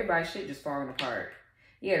 everybody's shit just falling apart.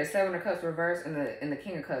 Yeah, the 7 of Cups reverse and the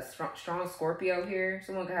King of Cups, strong Scorpio here.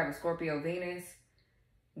 Someone could have a Scorpio Venus.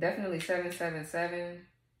 Definitely 777.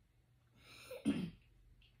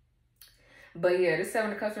 But yeah, this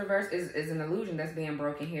 7 of Cups reverse is an illusion that's being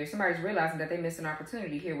broken here. Somebody's realizing that they missed an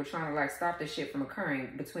opportunity here. We're trying to like stop this shit from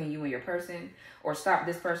occurring between you and your person, or stop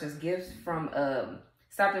this person's gifts from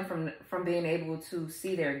stop them from being able to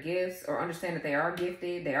see their gifts or understand that they are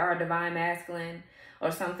gifted, they are a divine masculine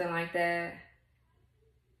or something like that.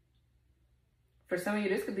 For some of you,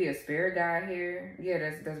 this could be a spirit guide here. Yeah,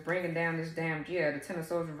 that's bringing down this damn, yeah, the 10 of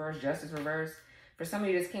Swords reverse, Justice reverse. For some of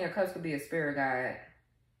you, this King of Cups could be a spirit guide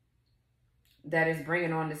that is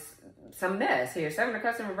bringing on some mess here. 7 of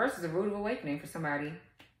Cups in reverse is a root of awakening for somebody.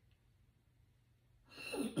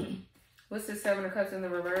 What's this 7 of Cups in the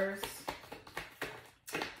reverse?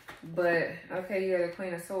 But, okay, yeah, the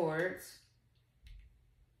Queen of Swords.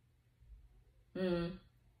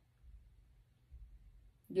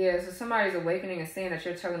 Yeah, so somebody's awakening and saying that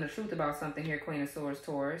you're telling the truth about something here, Queen of Swords,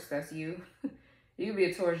 Taurus. That's you. You could be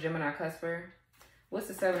a Taurus, Gemini, Cusper. What's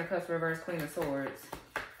the 7 of Cups reverse, Queen of Swords?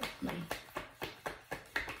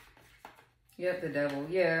 Yep, the Devil.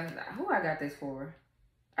 Yeah, who I got this for?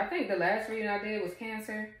 I think the last reading I did was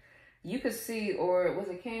Cancer. You could see, or was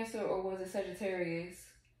it Cancer or was it Sagittarius?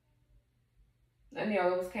 No,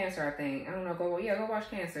 it was Cancer, I think. I don't know. Go watch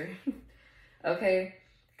Cancer. Okay,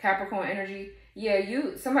 Capricorn energy. Yeah,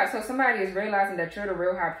 somebody is realizing that you're the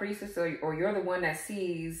real high priestess, or you're the one that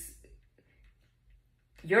sees.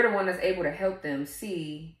 You're the one that's able to help them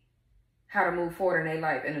see how to move forward in their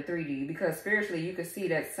life in the 3D, because spiritually you could see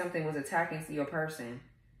that something was attacking your person.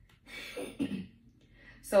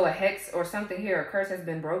 So a hex or something here, a curse has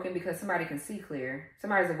been broken because somebody can see clear.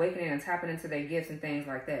 Somebody's awakening and tapping into their gifts and things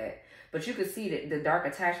like that. But you could see the dark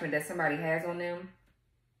attachment that somebody has on them.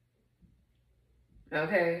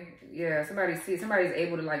 Okay, yeah, somebody's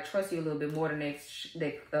able to like trust you a little bit more than they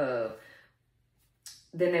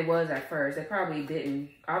was at first. They probably didn't,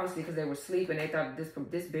 obviously, because they were sleeping. They thought this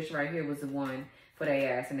bitch right here was the one for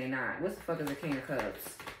their ass, and they not. What the fuck is the King of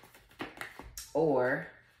Cups? Or,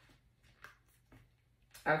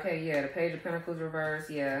 okay, yeah, the Page of Pentacles reverse,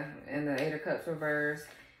 yeah, and the 8 of Cups reverse,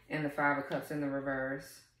 and the 5 of Cups in the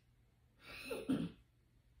reverse.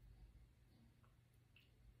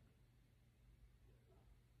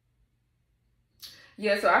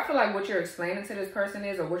 Yeah, so I feel like what you're explaining to this person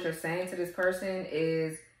is, or what you're saying to this person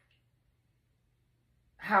is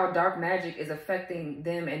how dark magic is affecting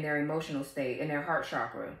them in their emotional state, in their heart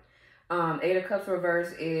chakra. 8 of Cups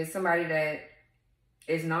reverse is somebody that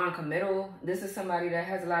is non-committal. This is somebody that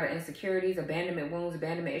has a lot of insecurities, abandonment wounds,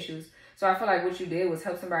 abandonment issues. So I feel like what you did was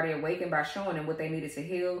help somebody awaken by showing them what they needed to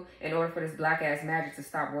heal in order for this black ass magic to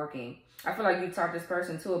stop working. I feel like you taught this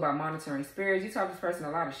person too about monitoring spirits. You taught this person a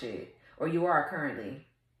lot of shit. Or you are currently.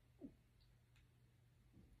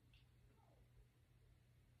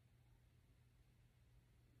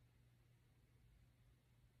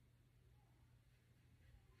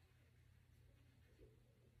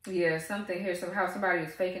 Yeah, something here. Somehow somebody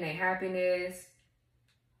is faking their happiness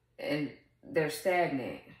and they're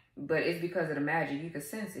stagnant. But it's because of the magic. You can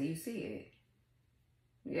sense it. You see it.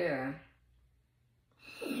 Yeah.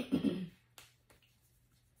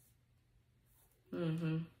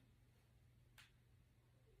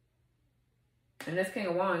 And this King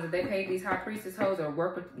of Wands, if they paid these High Priestess hoes or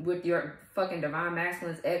work with your fucking Divine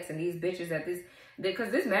Masculine's ex and these bitches at this,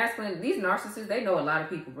 because this masculine, these narcissists, they know a lot of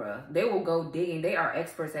people, bruh. They will go digging. They are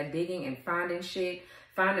experts at digging and finding shit,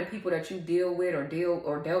 finding people that you deal with or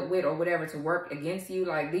dealt with or whatever to work against you.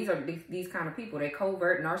 Like, these are these kind of people. They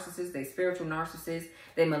covert narcissists, they spiritual narcissists,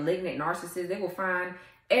 they malignant narcissists. They will find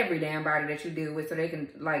every damn body that you deal with so they can,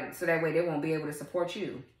 like, so that way they won't be able to support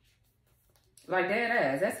you. Like, dead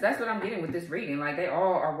ass. That's what I'm getting with this reading. Like, they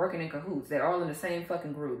all are working in cahoots. They're all in the same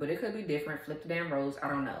fucking group. But it could be different. Flip the damn roles. I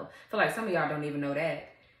don't know. I feel like some of y'all don't even know that.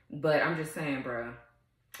 But I'm just saying, bro.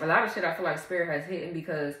 A lot of shit I feel like Spirit has hidden,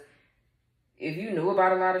 because if you knew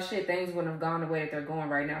about a lot of shit, things wouldn't have gone the way that they're going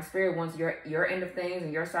right now. Spirit wants your end of things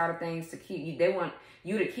and your side of things to keep you. They want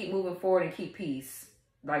you to keep moving forward and keep peace.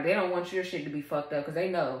 Like, they don't want your shit to be fucked up, because they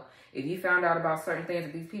know if you found out about certain things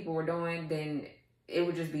that these people were doing, then it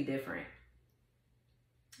would just be different.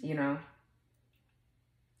 You know?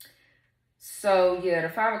 So, yeah, the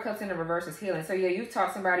 5 of Cups in the reverse is healing. So, yeah, you've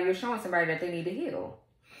taught somebody, you're showing somebody that they need to heal.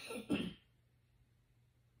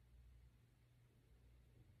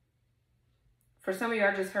 For some of you,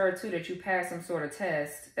 I just heard, too, that you passed some sort of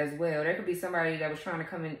test as well. There could be somebody that was trying to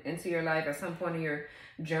come into your life at some point in your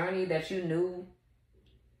journey that you knew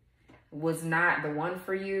was not the one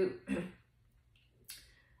for you.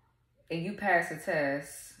 And you passed the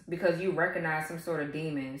test because you recognize some sort of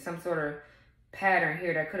demon, some sort of pattern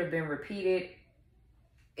here that could have been repeated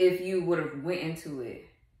if you would have went into it.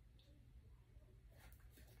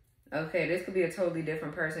 Okay, this could be a totally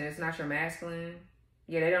different person. It's not your masculine.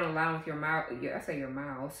 Yeah, they don't align with your mouth. Yeah, I say your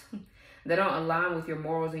mouths. They don't align with your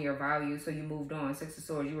morals and your values, so you moved on. 6 of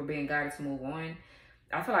Swords, you were being guided to move on.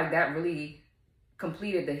 I feel like that really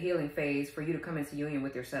completed the healing phase for you to come into union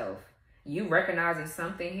with yourself. You recognizing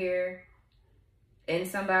something here in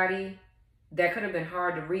somebody that could have been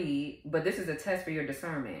hard to read, but this is a test for your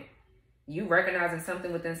discernment. You recognizing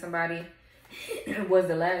something within somebody was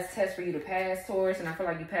the last test for you to pass, Taurus, and I feel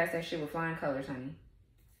like you passed that shit with flying colors, honey.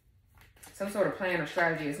 Some sort of plan or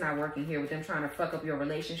strategy is not working here with them trying to fuck up your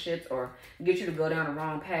relationships or get you to go down the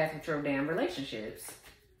wrong path with your damn relationships.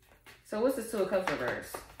 So what's this 2 of Cups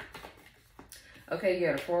reverse? Okay,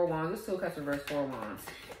 yeah, the 4 of Wands. What's 2 of Cups reverse, 4 of Wands?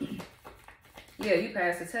 Yeah, you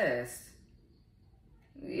passed the test.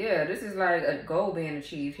 Yeah, this is like a goal being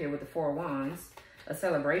achieved here with the 4 of Wands. A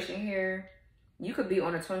celebration here. You could be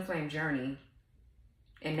on a twin flame journey.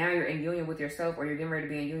 And now you're in union with yourself, or you're getting ready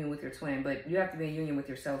to be in union with your twin. But you have to be in union with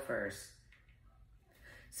yourself first.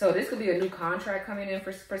 So this could be a new contract coming in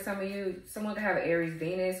for some of you. Someone could have Aries,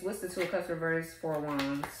 Venus. What's the 2 of Cups reverse, 4 of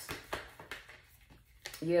Wands?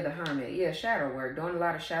 Yeah, the Hermit. Yeah, shadow work. Doing a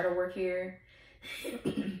lot of shadow work here.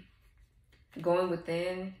 Going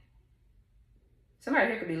within. Somebody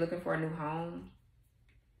here could be looking for a new home.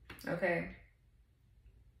 Okay.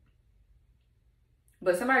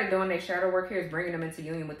 But somebody doing their shadow work here is bringing them into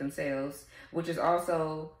union with themselves, which is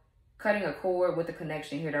also cutting a cord with the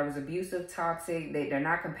connection here that was abusive, toxic. They're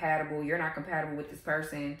not compatible. You're not compatible with this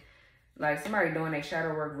person. Like, somebody doing their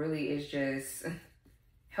shadow work really is just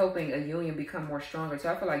helping a union become more stronger.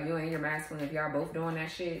 So I feel like you and your masculine, if y'all both doing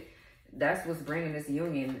that shit, that's what's bringing this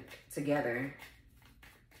union together.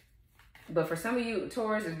 But for some of you,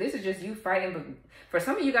 Taurus, if this is just you fighting, but for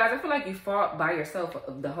some of you guys, I feel like you fought by yourself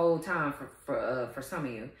the whole time for some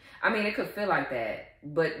of you. I mean, it could feel like that,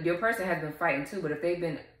 but your person has been fighting too. But if they've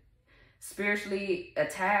been spiritually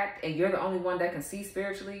attacked and you're the only one that can see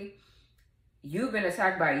spiritually, you've been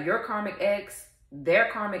attacked by your karmic ex, their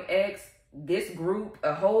karmic ex, this group,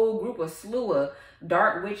 a whole group, a slew of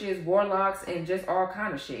dark witches, warlocks, and just all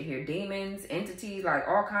kind of shit here. Demons, entities, like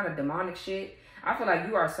all kind of demonic shit. I feel like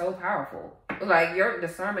you are so powerful. Like, your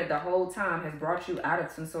discernment the whole time has brought you out of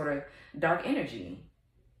some sort of dark energy.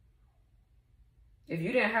 If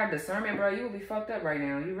you didn't have discernment, bro, you would be fucked up right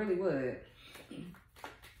now. You really would.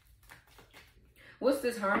 What's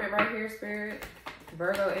this Hermit right here, Spirit?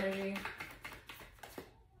 Virgo energy.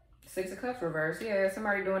 Six of Cups reverse. Yeah,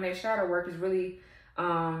 somebody doing their shadow work is really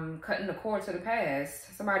cutting the cord to the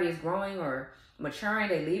past. Somebody is growing or maturing.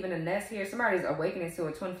 They leaving the nest here. Somebody's awakening to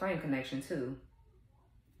a twin flame connection too.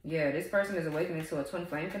 Yeah, this person is awakening to a twin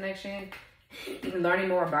flame connection, learning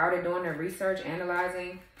more about it, doing their research,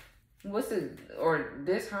 analyzing.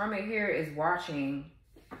 This Hermit here is watching.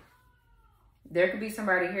 There could be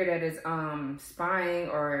somebody here that is spying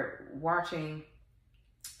or watching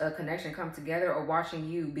a connection come together, or watching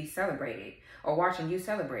you be celebrated, or watching you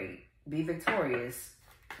celebrate, be victorious.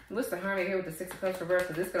 What's the Hermit here with the Six of Cups reversed?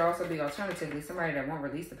 Because this could also be alternatively somebody that won't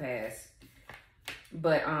release the past.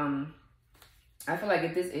 But I feel like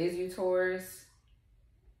if this is you, Taurus,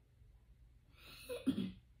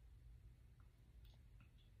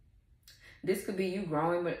 this could be you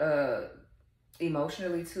growing with,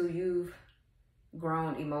 emotionally too. You've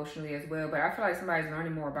grown emotionally as well. But I feel like somebody's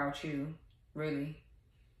learning more about you, really.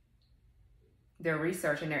 They're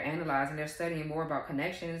researching, they're analyzing, they're studying more about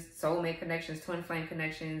connections, soulmate connections, twin flame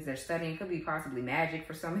connections. They're studying, could be possibly magic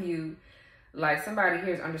for some of you. Like, somebody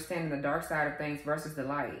here is understanding the dark side of things versus the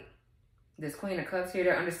light. This Queen of Cups here,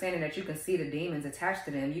 they're understanding that you can see the demons attached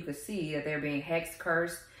to them. You can see that they're being hexed,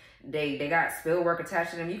 cursed. They got spell work attached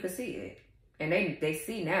to them. You can see it. And they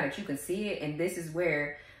see now that you can see it. And this is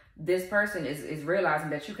where this person is realizing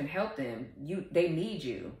that you can help them. They need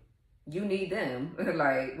you. You need them.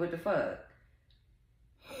 Like, what the fuck?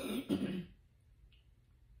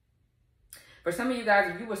 For some of you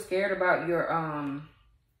guys, if you were scared about your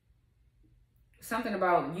something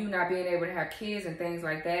about you not being able to have kids and things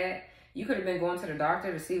like that, you could have been going to the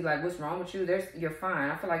doctor to see like what's wrong with you. You're fine.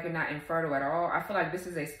 I feel like you're not infertile at all. I feel like this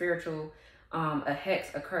is a spiritual a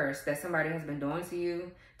hex, a curse that somebody has been doing to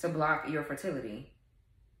you to block your fertility.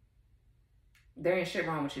 There ain't shit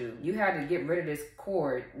wrong with you. You had to get rid of this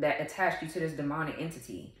cord that attached you to this demonic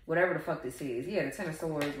entity. Whatever the fuck this is. Yeah, the Ten of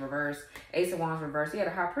Swords reverse, Ace of Wands reverse. Yeah,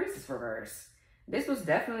 the High Priestess reverse. This was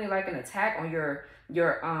definitely like an attack on your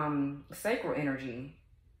sacral energy.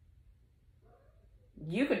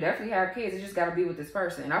 You could definitely have kids. It just got to be with this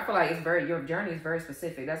person. And I feel like your journey is very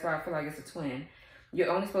specific. That's why I feel like it's a twin. You're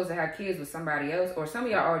only supposed to have kids with somebody else, or some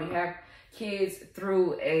of y'all already have kids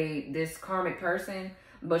through this karmic person.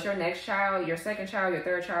 But your next child, your second child, your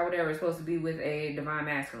third child, whatever, is supposed to be with a divine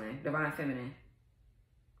masculine, divine feminine.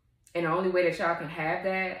 And the only way that y'all can have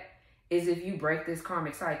that is if you break this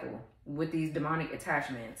karmic cycle with these demonic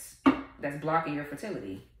attachments that's blocking your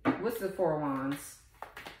fertility. What's the Four of Wands?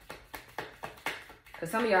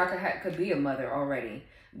 Because some of y'all could be a mother already.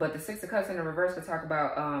 But the Six of Cups in the reverse could talk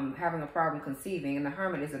about having a problem conceiving. And the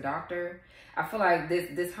Hermit is a doctor. I feel like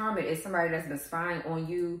this Hermit is somebody that's been spying on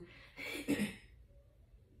you.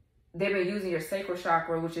 They've been using your sacral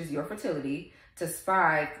chakra, which is your fertility, to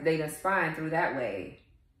spy. They've been spying through that way.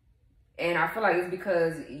 And I feel like it's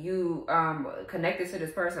because you connected to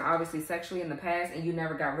this person, obviously sexually in the past, and you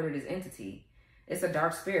never got rid of this entity. It's a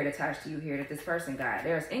dark spirit attached to you here that this person got.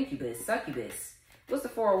 There's incubus, succubus. What's the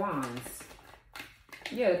Four of Wands?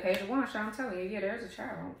 Yeah, the Page of Wands, I'm telling you. Yeah, there's a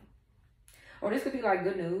child. Or this could be like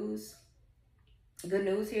good news. Good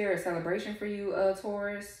news here, a celebration for you,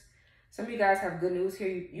 Taurus. Some of you guys have good news here.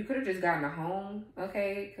 You could have just gotten a home.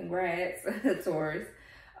 Okay, congrats, Taurus.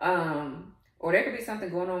 Or there could be something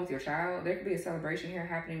going on with your child. There could be a celebration here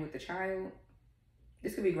happening with the child.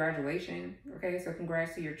 This could be graduation. Okay, so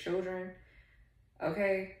congrats to your children.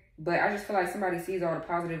 Okay, but I just feel like somebody sees all the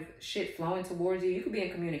positive shit flowing towards you. You could be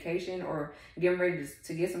in communication or getting ready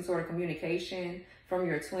to get some sort of communication from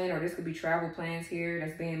your twin. Or this could be travel plans here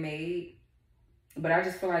that's being made. But I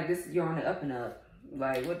just feel like you're on the up and up.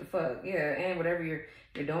 Like, what the fuck? Yeah, and whatever you're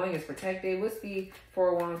doing is protected. What's the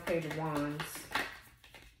Four of Wands, Page of Wands?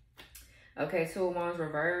 Okay, Two of Wands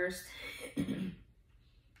reversed.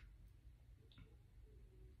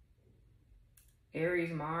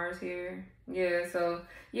 Aries, Mars here. Yeah, so,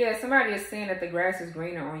 yeah, somebody is saying that the grass is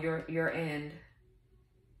greener on your end.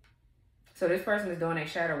 So this person is doing a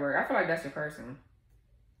shadow work. I feel like that's your person.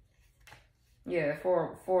 Yeah,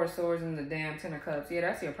 four of Swords and the damn Ten of Cups. Yeah,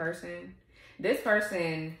 that's your person. This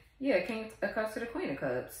person, yeah, King of Cups to the Queen of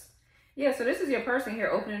Cups. Yeah, so this is your person here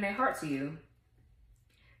opening their heart to you.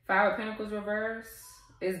 Five of Pentacles reverse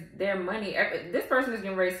is their money. This person is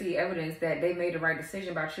getting ready to see evidence that they made the right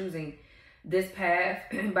decision by choosing this path,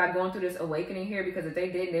 by going through this awakening here, because if they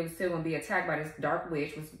didn't, they would still going to be attacked by this dark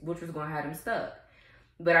witch, which was going to have them stuck.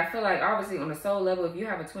 But I feel like, obviously, on a soul level, if you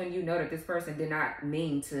have a twin, you know that this person did not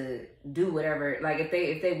mean to do whatever. Like, if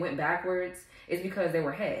they went backwards, it's because they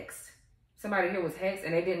were hexed. Somebody here was hexed,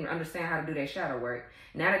 and they didn't understand how to do their shadow work.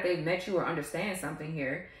 Now that they've met you or understand something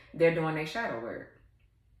here, they're doing their shadow work.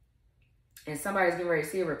 And somebody's getting ready to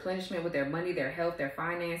see a replenishment with their money, their health, their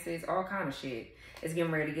finances, all kind of shit. It's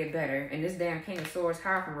getting ready to get better. And this damn King of Swords,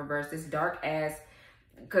 high from reverse, this dark ass...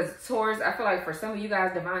 Because Taurus, I feel like for some of you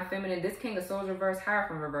guys, Divine Feminine, this King of Swords reverse, high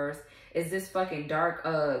from reverse, is this fucking dark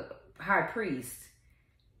High Priest.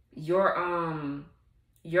 Your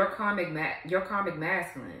karmic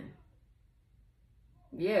masculine.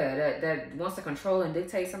 Yeah, that wants to control and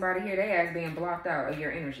dictate somebody here. They ass being blocked out of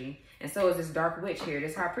your energy. And so is this dark witch here,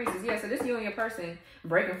 this High Priestess. Yeah, so this you and your person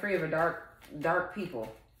breaking free of a dark people.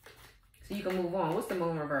 So you can move on. What's the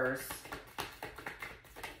Moon reverse?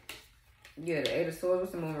 Yeah, the Eight of Swords.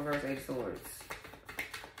 What's the Moon reverse? Eight of Swords.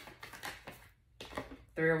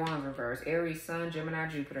 Three of Wands reverse. Aries, Sun, Gemini,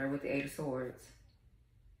 Jupiter with the Eight of Swords.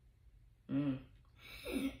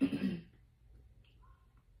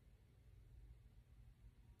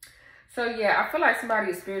 So yeah, I feel like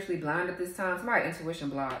somebody is spiritually blind at this time. Somebody's intuition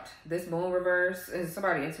blocked. This Moon reverse, and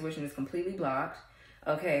somebody's intuition is completely blocked.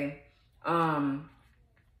 Okay.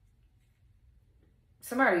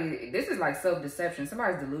 Somebody, this is like self-deception.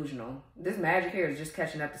 Somebody's delusional. This magic here is just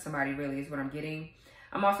catching up to somebody, really, is what I'm getting.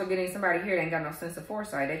 I'm also getting somebody here that ain't got no sense of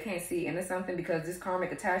foresight. They can't see into something because this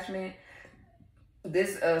karmic attachment,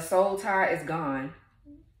 this soul tie is gone.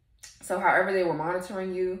 So however they were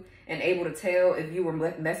monitoring you and able to tell if you were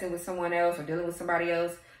messing with someone else or dealing with somebody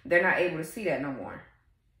else, they're not able to see that no more.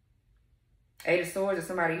 Eight of Swords is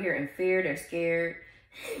somebody here in fear. They're scared.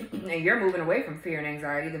 And you're moving away from fear and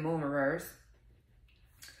anxiety, the Moon reverse.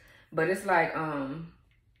 But it's like,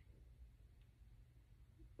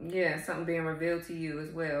 yeah, something being revealed to you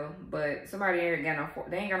as well. But somebody ain't got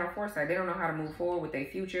no foresight. They don't know how to move forward with their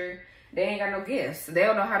future. They ain't got no gifts. They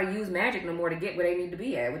don't know how to use magic no more to get where they need to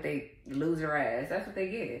be at with their loser ass. That's what they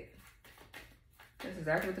get. That's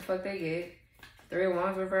exactly what the fuck they get. Three of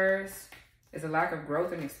Wands reverse is a lack of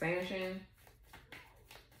growth and expansion.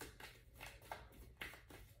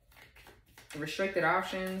 Restricted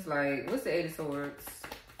options. Like, what's the Eight of Swords?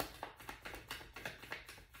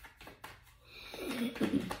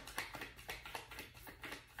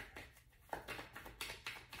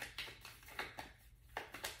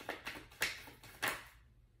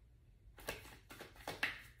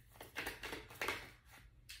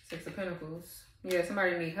 Six of Pentacles. Yeah,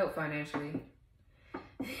 somebody need help financially.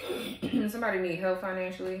 Somebody need help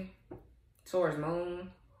financially. Taurus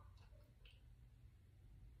Moon.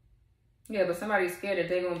 Yeah, but somebody's scared that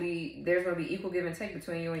there's gonna be equal give and take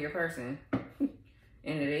between you and your person.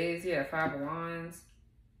 And it is, yeah, Five of Wands.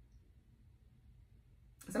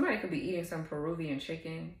 Somebody could be eating some Peruvian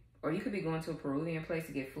chicken, or you could be going to a Peruvian place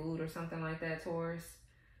to get food or something like that, Taurus.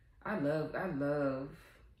 I love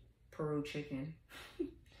Peru chicken.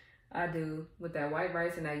 I do, with that white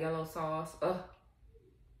rice and that yellow sauce. Ugh.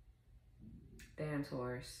 Damn,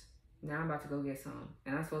 Taurus. Now I'm about to go get some,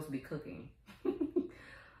 and I'm supposed to be cooking.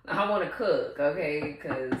 I want to cook, okay,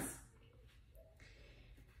 because...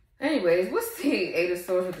 Anyways, what's the Eight of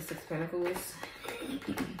Swords with the Six of Pentacles?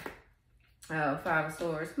 Oh, Five of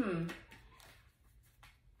Swords.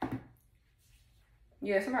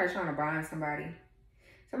 Yeah, somebody's trying to bind somebody.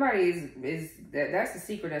 Somebody that's the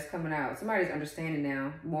secret that's coming out. Somebody's understanding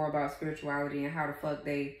now more about spirituality and how the fuck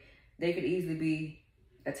they could easily be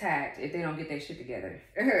attacked if they don't get their shit together.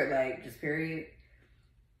 Like, just period.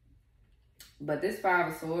 But this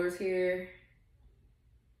Five of Swords here...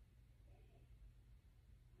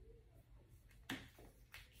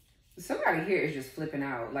 Somebody here is just flipping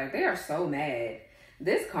out. Like, they are so mad.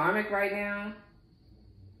 This karmic right now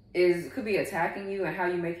could be attacking you and how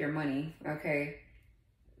you make your money, okay?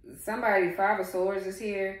 Somebody, Five of Swords is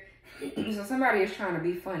here. So somebody is trying to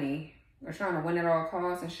be funny. or trying to win at all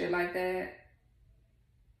costs and shit like that.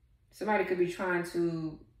 Somebody could be trying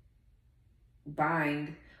to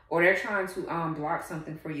bind, or they're trying to block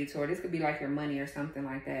something for you, Taurus. This could be like your money or something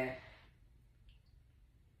like that.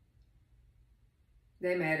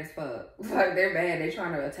 They mad as fuck. Like, they're bad. They're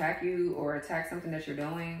trying to attack you or attack something that you're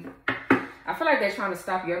doing. I feel like they're trying to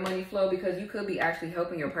stop your money flow because you could be actually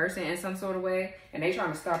helping your person in some sort of way, and they're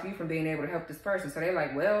trying to stop you from being able to help this person. So they're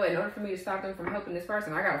like, well, in order for me to stop them from helping this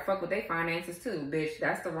person, I gotta fuck with their finances too, bitch.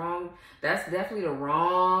 That's definitely the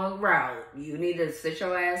wrong route. You need to sit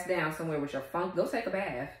your ass down somewhere with your funk. Go take a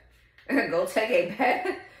bath. Go take a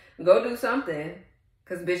bath. Go do something.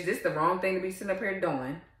 Because, bitch, this is the wrong thing to be sitting up here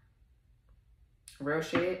doing. Real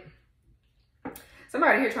shit.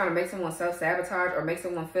 Somebody here trying to make someone self-sabotage or make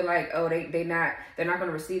someone feel like, oh, they're not going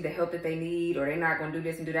to receive the help that they need, or they're not going to do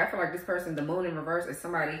this and do that. I feel like this person, the moon in reverse, is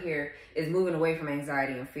somebody here is moving away from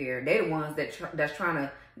anxiety and fear. They're the ones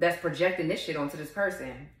that's projecting this shit onto this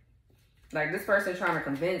person. Like, this person trying to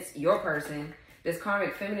convince your person, this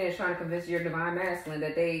karmic feminine is trying to convince your divine masculine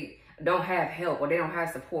that they don't have help or they don't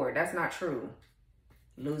have support. That's not true.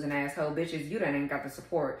 Losing asshole bitches, you done ain't got the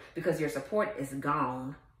support because your support is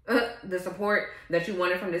gone. The support that you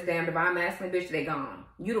wanted from this damn divine masculine bitch, they gone.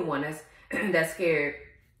 You the one that's scared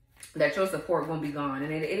that your support won't be gone.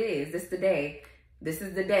 And it is. This is the day. This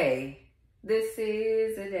is the day. This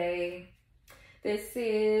is the day. This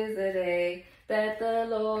is the day that the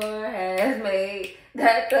Lord has made.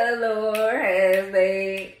 That the Lord has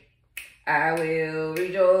made. I will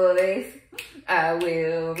rejoice. I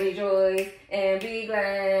will rejoice and be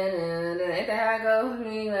glad. And I go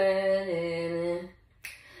be glad.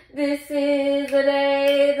 This is the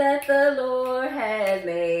day that the Lord has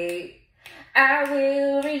made. I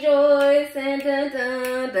will rejoice and dun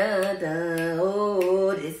dun dun dun.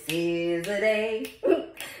 Oh, this is the day.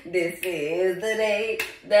 This is the day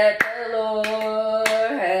that the Lord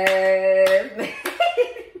has made.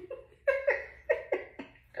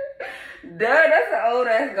 Duh, that's an old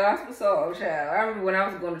ass gospel song, child. I remember when I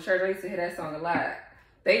was going to church, I used to hear that song a lot.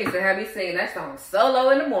 They used to have me singing that song solo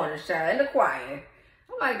in the morning, child, in the choir.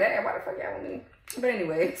 I'm like, damn, why the fuck y'all want me? But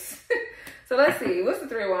anyways, so let's see. What's the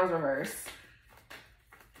Three of Wands reverse?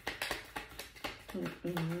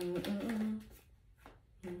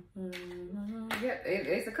 Yep,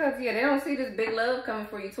 it's a cuz. Yeah, they don't see this big love coming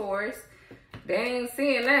for you, Taurus. They ain't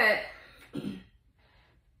seeing that.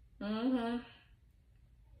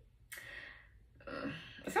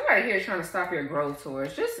 Somebody here is trying to stop your growth,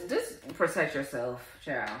 Taurus. Just protect yourself,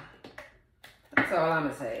 child. That's all I'm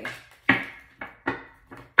gonna say.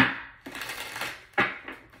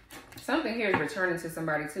 Something here is returning to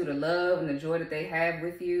somebody too. The love and the joy that they have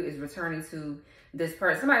with you is returning to this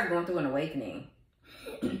person. Somebody's going through an awakening.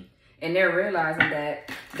 And they're realizing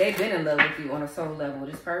that they've been in love with you on a soul level.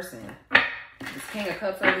 This person. This King of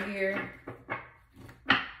Cups over here.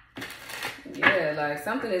 Yeah, like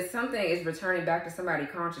something is returning back to somebody's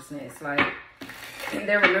consciousness. Like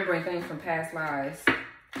they're remembering things from past lives.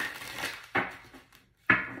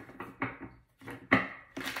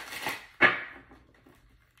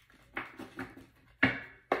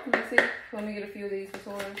 Let me get a few of these for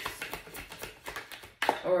Taurus.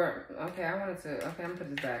 Or, okay, I'm going to put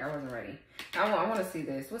this back. I wasn't ready. I want to see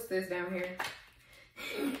this. What's this down here?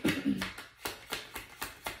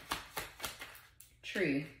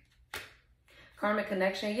 Tree. Karmic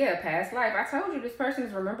connection. Yeah, past life. I told you this person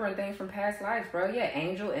is remembering things from past lives, bro. Yeah,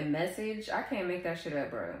 angel and message. I can't make that shit up,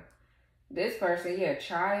 bro. This person, yeah,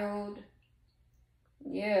 child.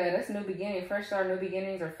 Yeah, that's new beginning. Fresh start, new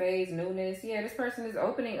beginnings, or phase, newness. Yeah, this person is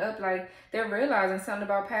opening up, like they're realizing something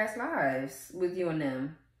about past lives with you and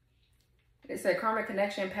them. It said karmic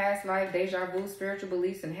connection, past life, deja vu, spiritual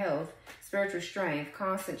beliefs and health, spiritual strength,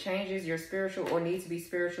 constant changes, your spiritual or need to be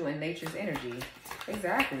spiritual in nature's energy.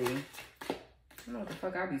 Exactly. I don't know what the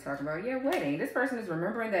fuck I be talking about. Yeah, wedding. This person is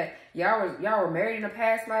remembering that y'all were married in a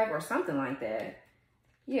past life or something like that.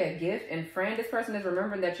 Yeah, gift and friend. This person is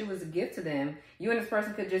remembering that you was a gift to them. You and this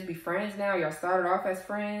person could just be friends now. Y'all started off as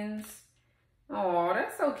friends. Oh,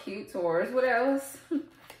 that's so cute, Taurus. What else?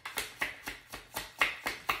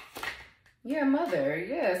 Yeah, mother.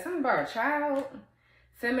 Yeah, something about a child.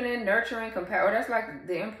 Feminine, nurturing, compassion. Oh, that's like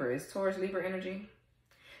the Empress. Taurus, Libra energy.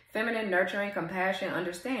 Feminine, nurturing, compassion,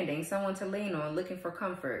 understanding. Someone to lean on, looking for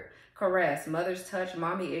comfort. Caress, mother's touch,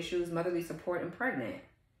 mommy issues, motherly support, and pregnant.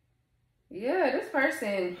 Yeah, this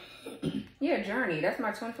person, yeah, journey. That's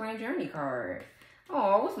my twin flame journey card.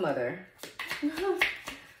 Oh, what's mother?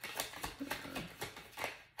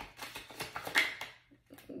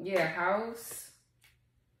 Yeah, house.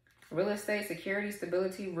 Real estate, security,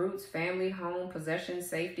 stability, roots, family, home, possession,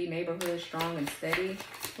 safety, neighborhood, strong and steady.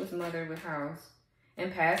 What's mother with house?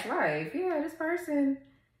 And past life. Yeah, this person.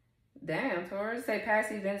 Damn, Taurus. Say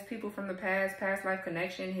past events, people from the past life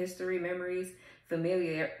connection, history, memories,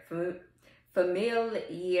 familiarity,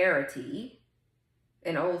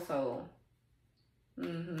 and old soul.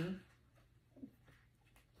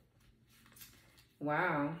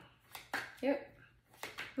 Wow. Yep.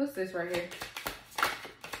 What's this right here?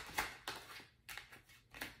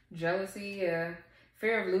 Jealousy, yeah.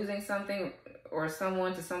 Fear of losing something or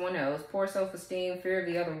someone to someone else. Poor self-esteem, fear of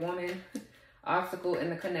the other woman. Obstacle in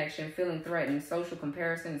the connection, feeling threatened. Social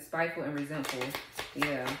comparison, spiteful and resentful.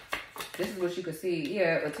 Yeah. This is what you could see.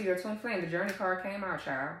 Yeah, to your twin flame, the journey card came out,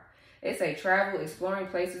 child. It's a travel, exploring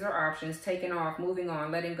places or options, taking off, moving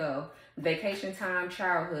on, letting go. Vacation time,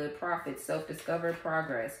 childhood, profits, self-discovered,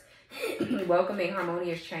 progress. Welcoming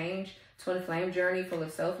harmonious change. Twin flame journey full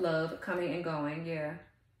of self-love, coming and going. Yeah.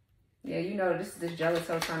 Yeah, you know, this jealous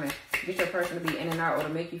soul trying to get your person to be in and out or to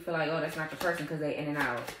make you feel like, oh, that's not your person because they in and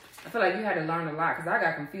out. I feel like you had to learn a lot because I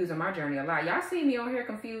got confused on my journey a lot. Y'all see me on here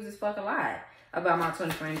confused as fuck a lot about my twin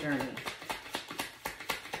flame journey.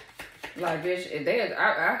 Like, bitch, if they,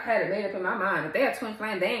 I had it made up in my mind. If they are twin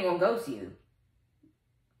flame, they ain't gonna ghost you.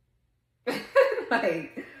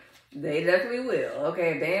 Like, they definitely will.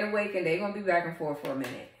 Okay, if they ain't awakened, they gonna be back and forth for a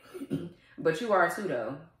minute. But you are too,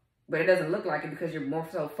 though. But it doesn't look like it because you're more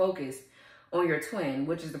so focused on your twin,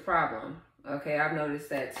 which is the problem. Okay, I've noticed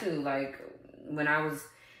that too. Like, when I was,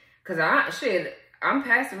 because I'm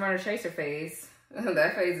past the runner chaser phase.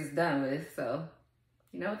 That phase is done with, so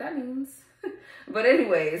you know what that means. But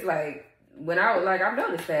anyways, like, I've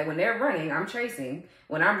noticed that when they're running, I'm chasing.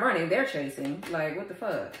 When I'm running, they're chasing. Like, what the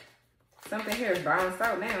fuck? Something here is balanced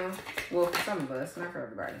out now. Well, for some of us, not for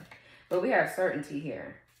everybody. But we have certainty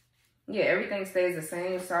here. Yeah, everything stays the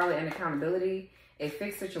same, solid and accountability. A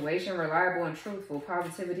fixed situation, reliable and truthful.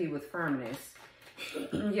 Positivity with firmness.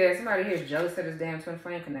 Yeah, somebody here is jealous of this damn twin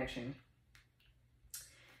flame connection.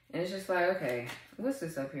 And it's just like, okay, what's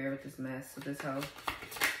this up here with this mess, with this hoe?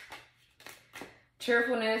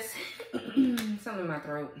 Cheerfulness, something in my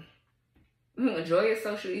throat. A joyous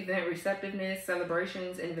social event, receptiveness,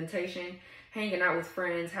 celebrations, invitation, hanging out with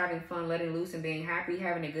friends, having fun, letting loose and being happy,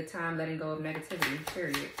 having a good time, letting go of negativity,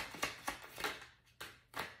 period.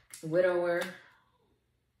 Widower,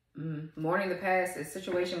 mourning the past, a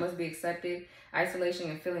situation must be accepted,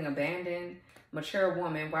 isolation and feeling abandoned. Mature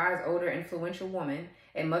woman, wise, older, influential woman,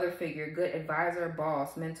 a mother figure, good advisor,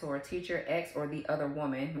 boss, mentor, teacher, ex, or the other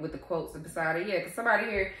woman, with the quotes beside it. Yeah, because somebody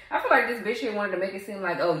here, I feel like this bitch here wanted to make it seem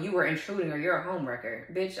like, oh, you were intruding or you're a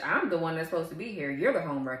homewrecker. Bitch, I'm the one that's supposed to be here. You're the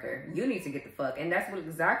homewrecker. You need to get the fuck. And that's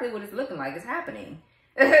exactly what it's looking like. It's happening.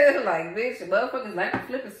 Like, bitch, motherfuckers like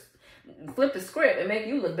to flip the script and make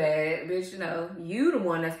you look bad. Bitch, you know, you the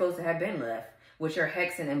one that's supposed to have been left with your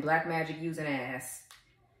hexing and black magic using ass.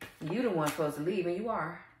 You the one supposed to leave, and you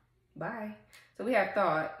are. Bye. So we have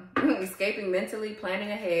thought, escaping mentally, planning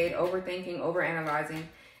ahead, overthinking, overanalyzing,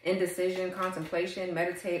 indecision, contemplation,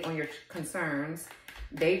 meditate on your concerns,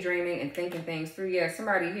 daydreaming, and thinking things through. Yeah,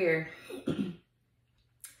 somebody here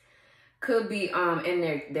could be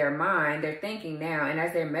in their mind, they're thinking now, and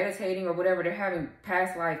as they're meditating or whatever, they're having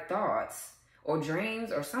past life thoughts or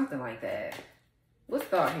dreams or something like that. What's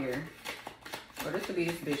thought here? Or this could be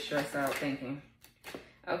this bitch stressed out thinking.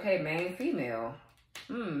 Okay, main female.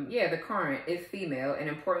 Yeah, the current is female, an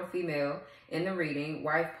important female in the reading,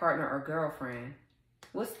 wife, partner, or girlfriend.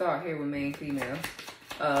 What's thought here with main female?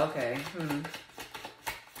 Oh, okay.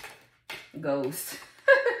 Ghost.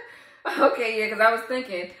 Okay, yeah, because I was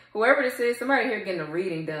thinking, whoever this is, somebody here getting a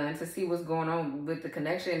reading done to see what's going on with the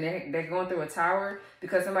connection. They're going through a tower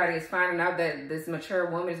because somebody is finding out that this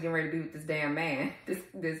mature woman is getting ready to be with this damn man, this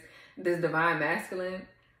divine masculine.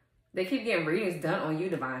 They keep getting readings done on you,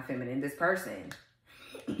 divine feminine, this person.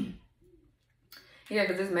 Yeah,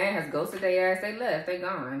 because this man has ghosted their ass. They left. They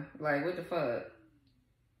gone. Like, what the fuck?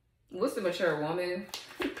 What's the mature woman?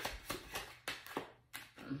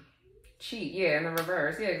 Cheat. Yeah, in the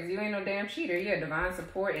reverse. Yeah, because you ain't no damn cheater. Yeah, divine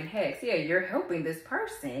support and hex. Yeah, you're helping this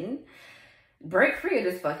person break free of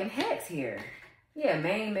this fucking hex here. Yeah,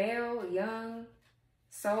 main male, young,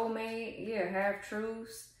 soulmate. Yeah,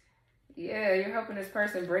 half-truths. Yeah, you're helping this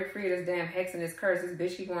person break free of this damn hex and this curse. This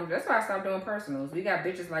bitch keep on. That's why I stopped doing personals. We got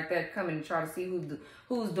bitches like that coming to try to see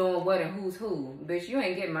who's doing what and who's who. Bitch, you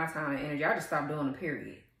ain't getting my time and energy. I just stopped doing them,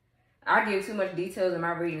 period. I give too much details in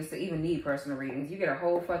my readings to even need personal readings. You get a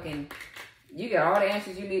whole fucking... You get all the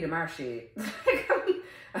answers you need in my shit.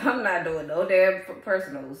 I'm not doing no damn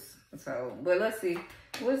personals. So, but let's see.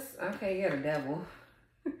 What's... Okay, yeah, the devil.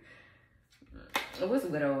 What's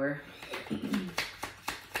widower?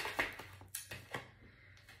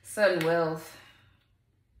 Sudden wealth.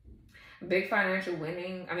 Big financial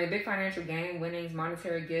winning. Big financial gain, winnings,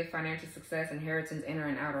 monetary gift, financial success, inheritance, inner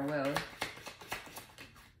and outer wealth.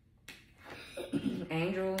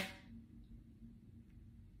 Angel.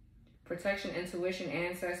 Protection, intuition,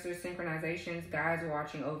 ancestors, synchronizations, guides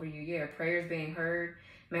watching over you. Yeah, prayers being heard,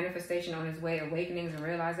 manifestation on its way, awakenings and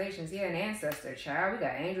realizations. Yeah, an ancestor, child. We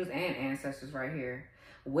got angels and ancestors right here.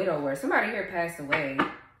 Widower. Somebody here passed away.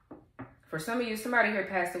 For some of you, somebody here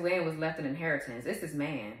passed away and was left an inheritance. This is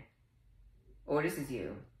man. Or this is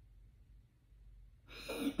you.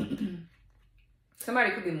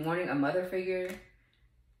 Somebody could be mourning a mother figure.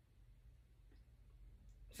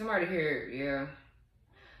 Somebody here, yeah.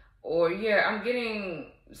 Or, yeah, I'm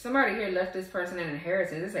getting, somebody here left this person an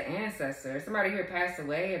inheritance. This is an ancestor. Somebody here passed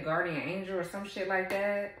away, a guardian angel or some shit like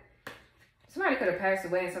that. Somebody could have passed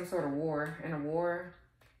away in some sort of war,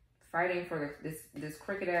 fighting for this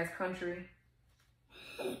crooked-ass country.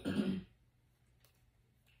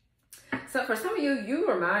 So, for some of you, you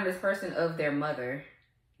remind this person of their mother.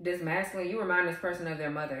 This masculine, you remind this person of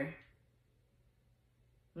their mother.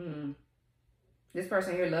 This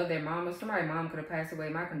person here loved their mama. Somebody's mom could have passed away.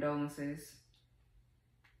 My condolences.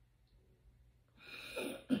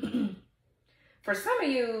 For some of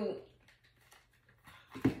you,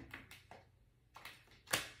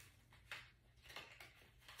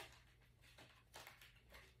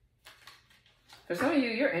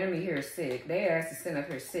 your enemy here is sick. They asked to send up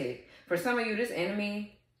here sick. For some of you, this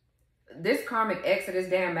enemy, this karmic ex of this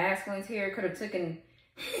damn masculine's here could have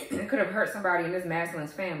hurt somebody in this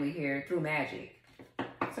masculine's family here through magic.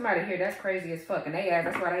 Somebody here, that's crazy as fuck. And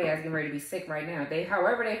that's why they ass getting ready to be sick right now.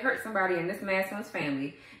 However they hurt somebody in this masculine's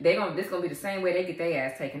family, this gonna be the same way they get their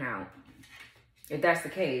ass taken out. If that's the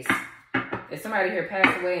case. If somebody here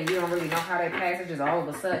passed away and you don't really know how they passed, it just all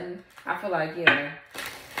of a sudden, I feel like, yeah.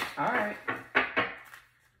 All right.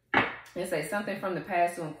 It says something from the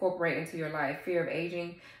past to incorporate into your life. Fear of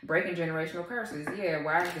aging, breaking generational curses. Yeah,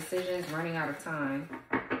 wise decisions, running out of time.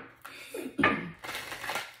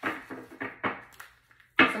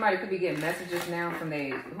 Somebody could be getting messages now from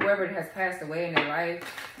whoever has passed away in their life.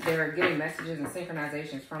 They're getting messages and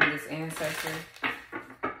synchronizations from this ancestor.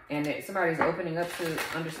 And somebody's opening up to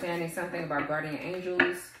understanding something about guardian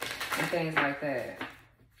angels and things like that.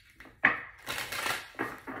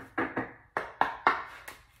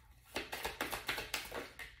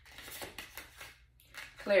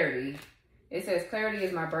 Clarity. It says, clarity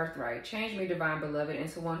is my birthright. Change me, divine beloved,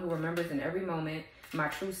 into one who remembers in every moment my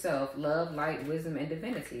true self, love, light, wisdom, and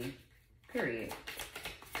divinity. Period.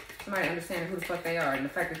 Somebody understanding who the fuck they are and the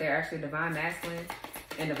fact that they're actually divine masculine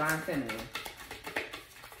and divine feminine.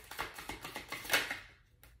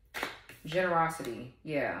 Generosity.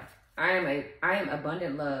 Yeah. I am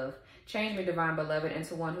abundant love. Change me, divine beloved,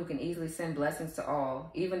 into one who can easily send blessings to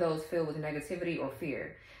all, even those filled with negativity or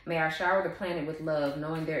fear. May I shower the planet with love,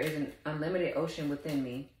 knowing there is an unlimited ocean within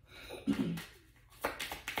me.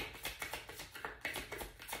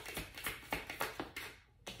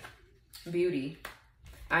 Beauty.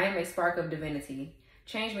 I am a spark of divinity.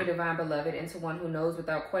 Change me, divine beloved, into one who knows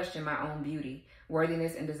without question my own beauty,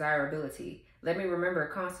 worthiness, and desirability. Let me remember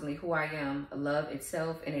constantly who I am, love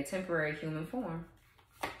itself in a temporary human form.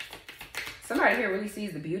 Somebody here really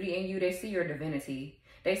sees the beauty in you. They see your divinity.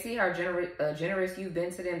 They see how generous you've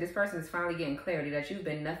been to them. This person is finally getting clarity that you've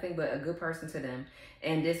been nothing but a good person to them.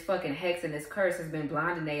 And this fucking hex and this curse has been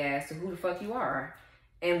blinding their ass to who the fuck you are.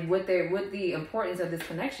 And what the importance of this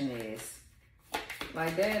connection is.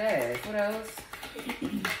 Like dead ass. What else?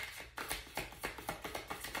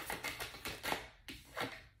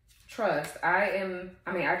 Trust.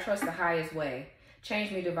 I trust the highest way.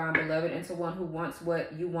 Change me, divine beloved, into one who wants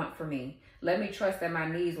what you want for me. Let me trust that my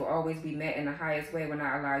needs will always be met in the highest way when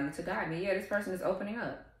I allow you to guide me. Yeah, this person is opening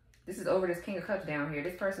up. This is over this King of Cups down here.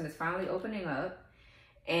 This person is finally opening up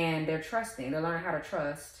and they're trusting. They're learning how to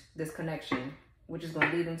trust this connection, which is going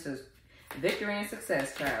to lead them to victory and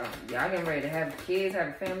success, child. Y'all getting ready to have kids, have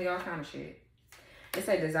a family, all kind of shit. It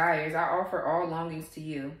said desires. I offer all longings to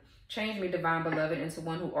you. Change me, divine beloved, into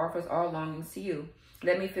one who offers all longings to you.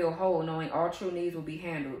 Let me feel whole, knowing all true needs will be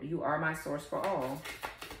handled. You are my source for all.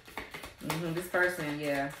 This person,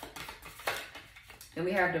 yeah. And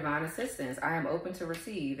we have divine assistance. I am open to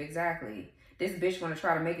receive. Exactly. This bitch want to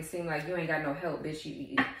try to make it seem like you ain't got no help, bitch.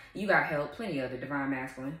 You got help. Plenty of it, divine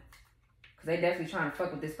masculine. Because they definitely trying to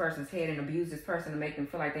fuck with this person's head and abuse this person to make them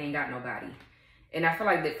feel like they ain't got nobody. And I feel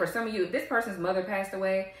like that for some of you, if this person's mother passed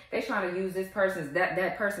away, they trying to use this person's,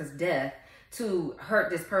 that person's death to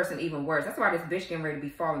hurt this person even worse. That's why this bitch getting ready to be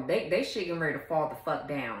falling. They shit getting ready to fall the fuck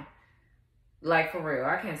down. Like, for real,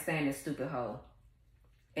 I can't stand this stupid hoe.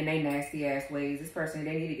 And they nasty ass ways. This person,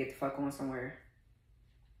 they need to get the fuck on somewhere.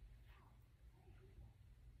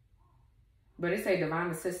 But it say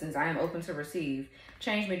divine assistance, I am open to receive.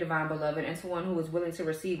 Change me, divine beloved, into one who is willing to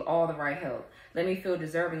receive all the right help. Let me feel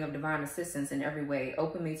deserving of divine assistance in every way.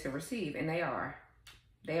 Open me to receive. And they are.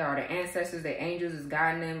 They are. The ancestors, the angels is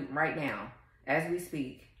guiding them right now as we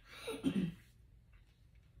speak.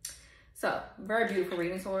 So, very beautiful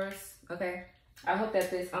reading, Taurus. Okay. I hope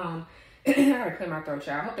that this, I gotta clear my throat,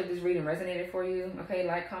 y'all. I hope that this reading resonated for you. Okay,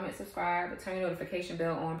 like, comment, subscribe, turn your notification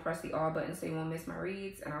bell on, press the all button so you won't miss my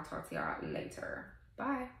reads, and I'll talk to y'all later.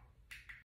 Bye.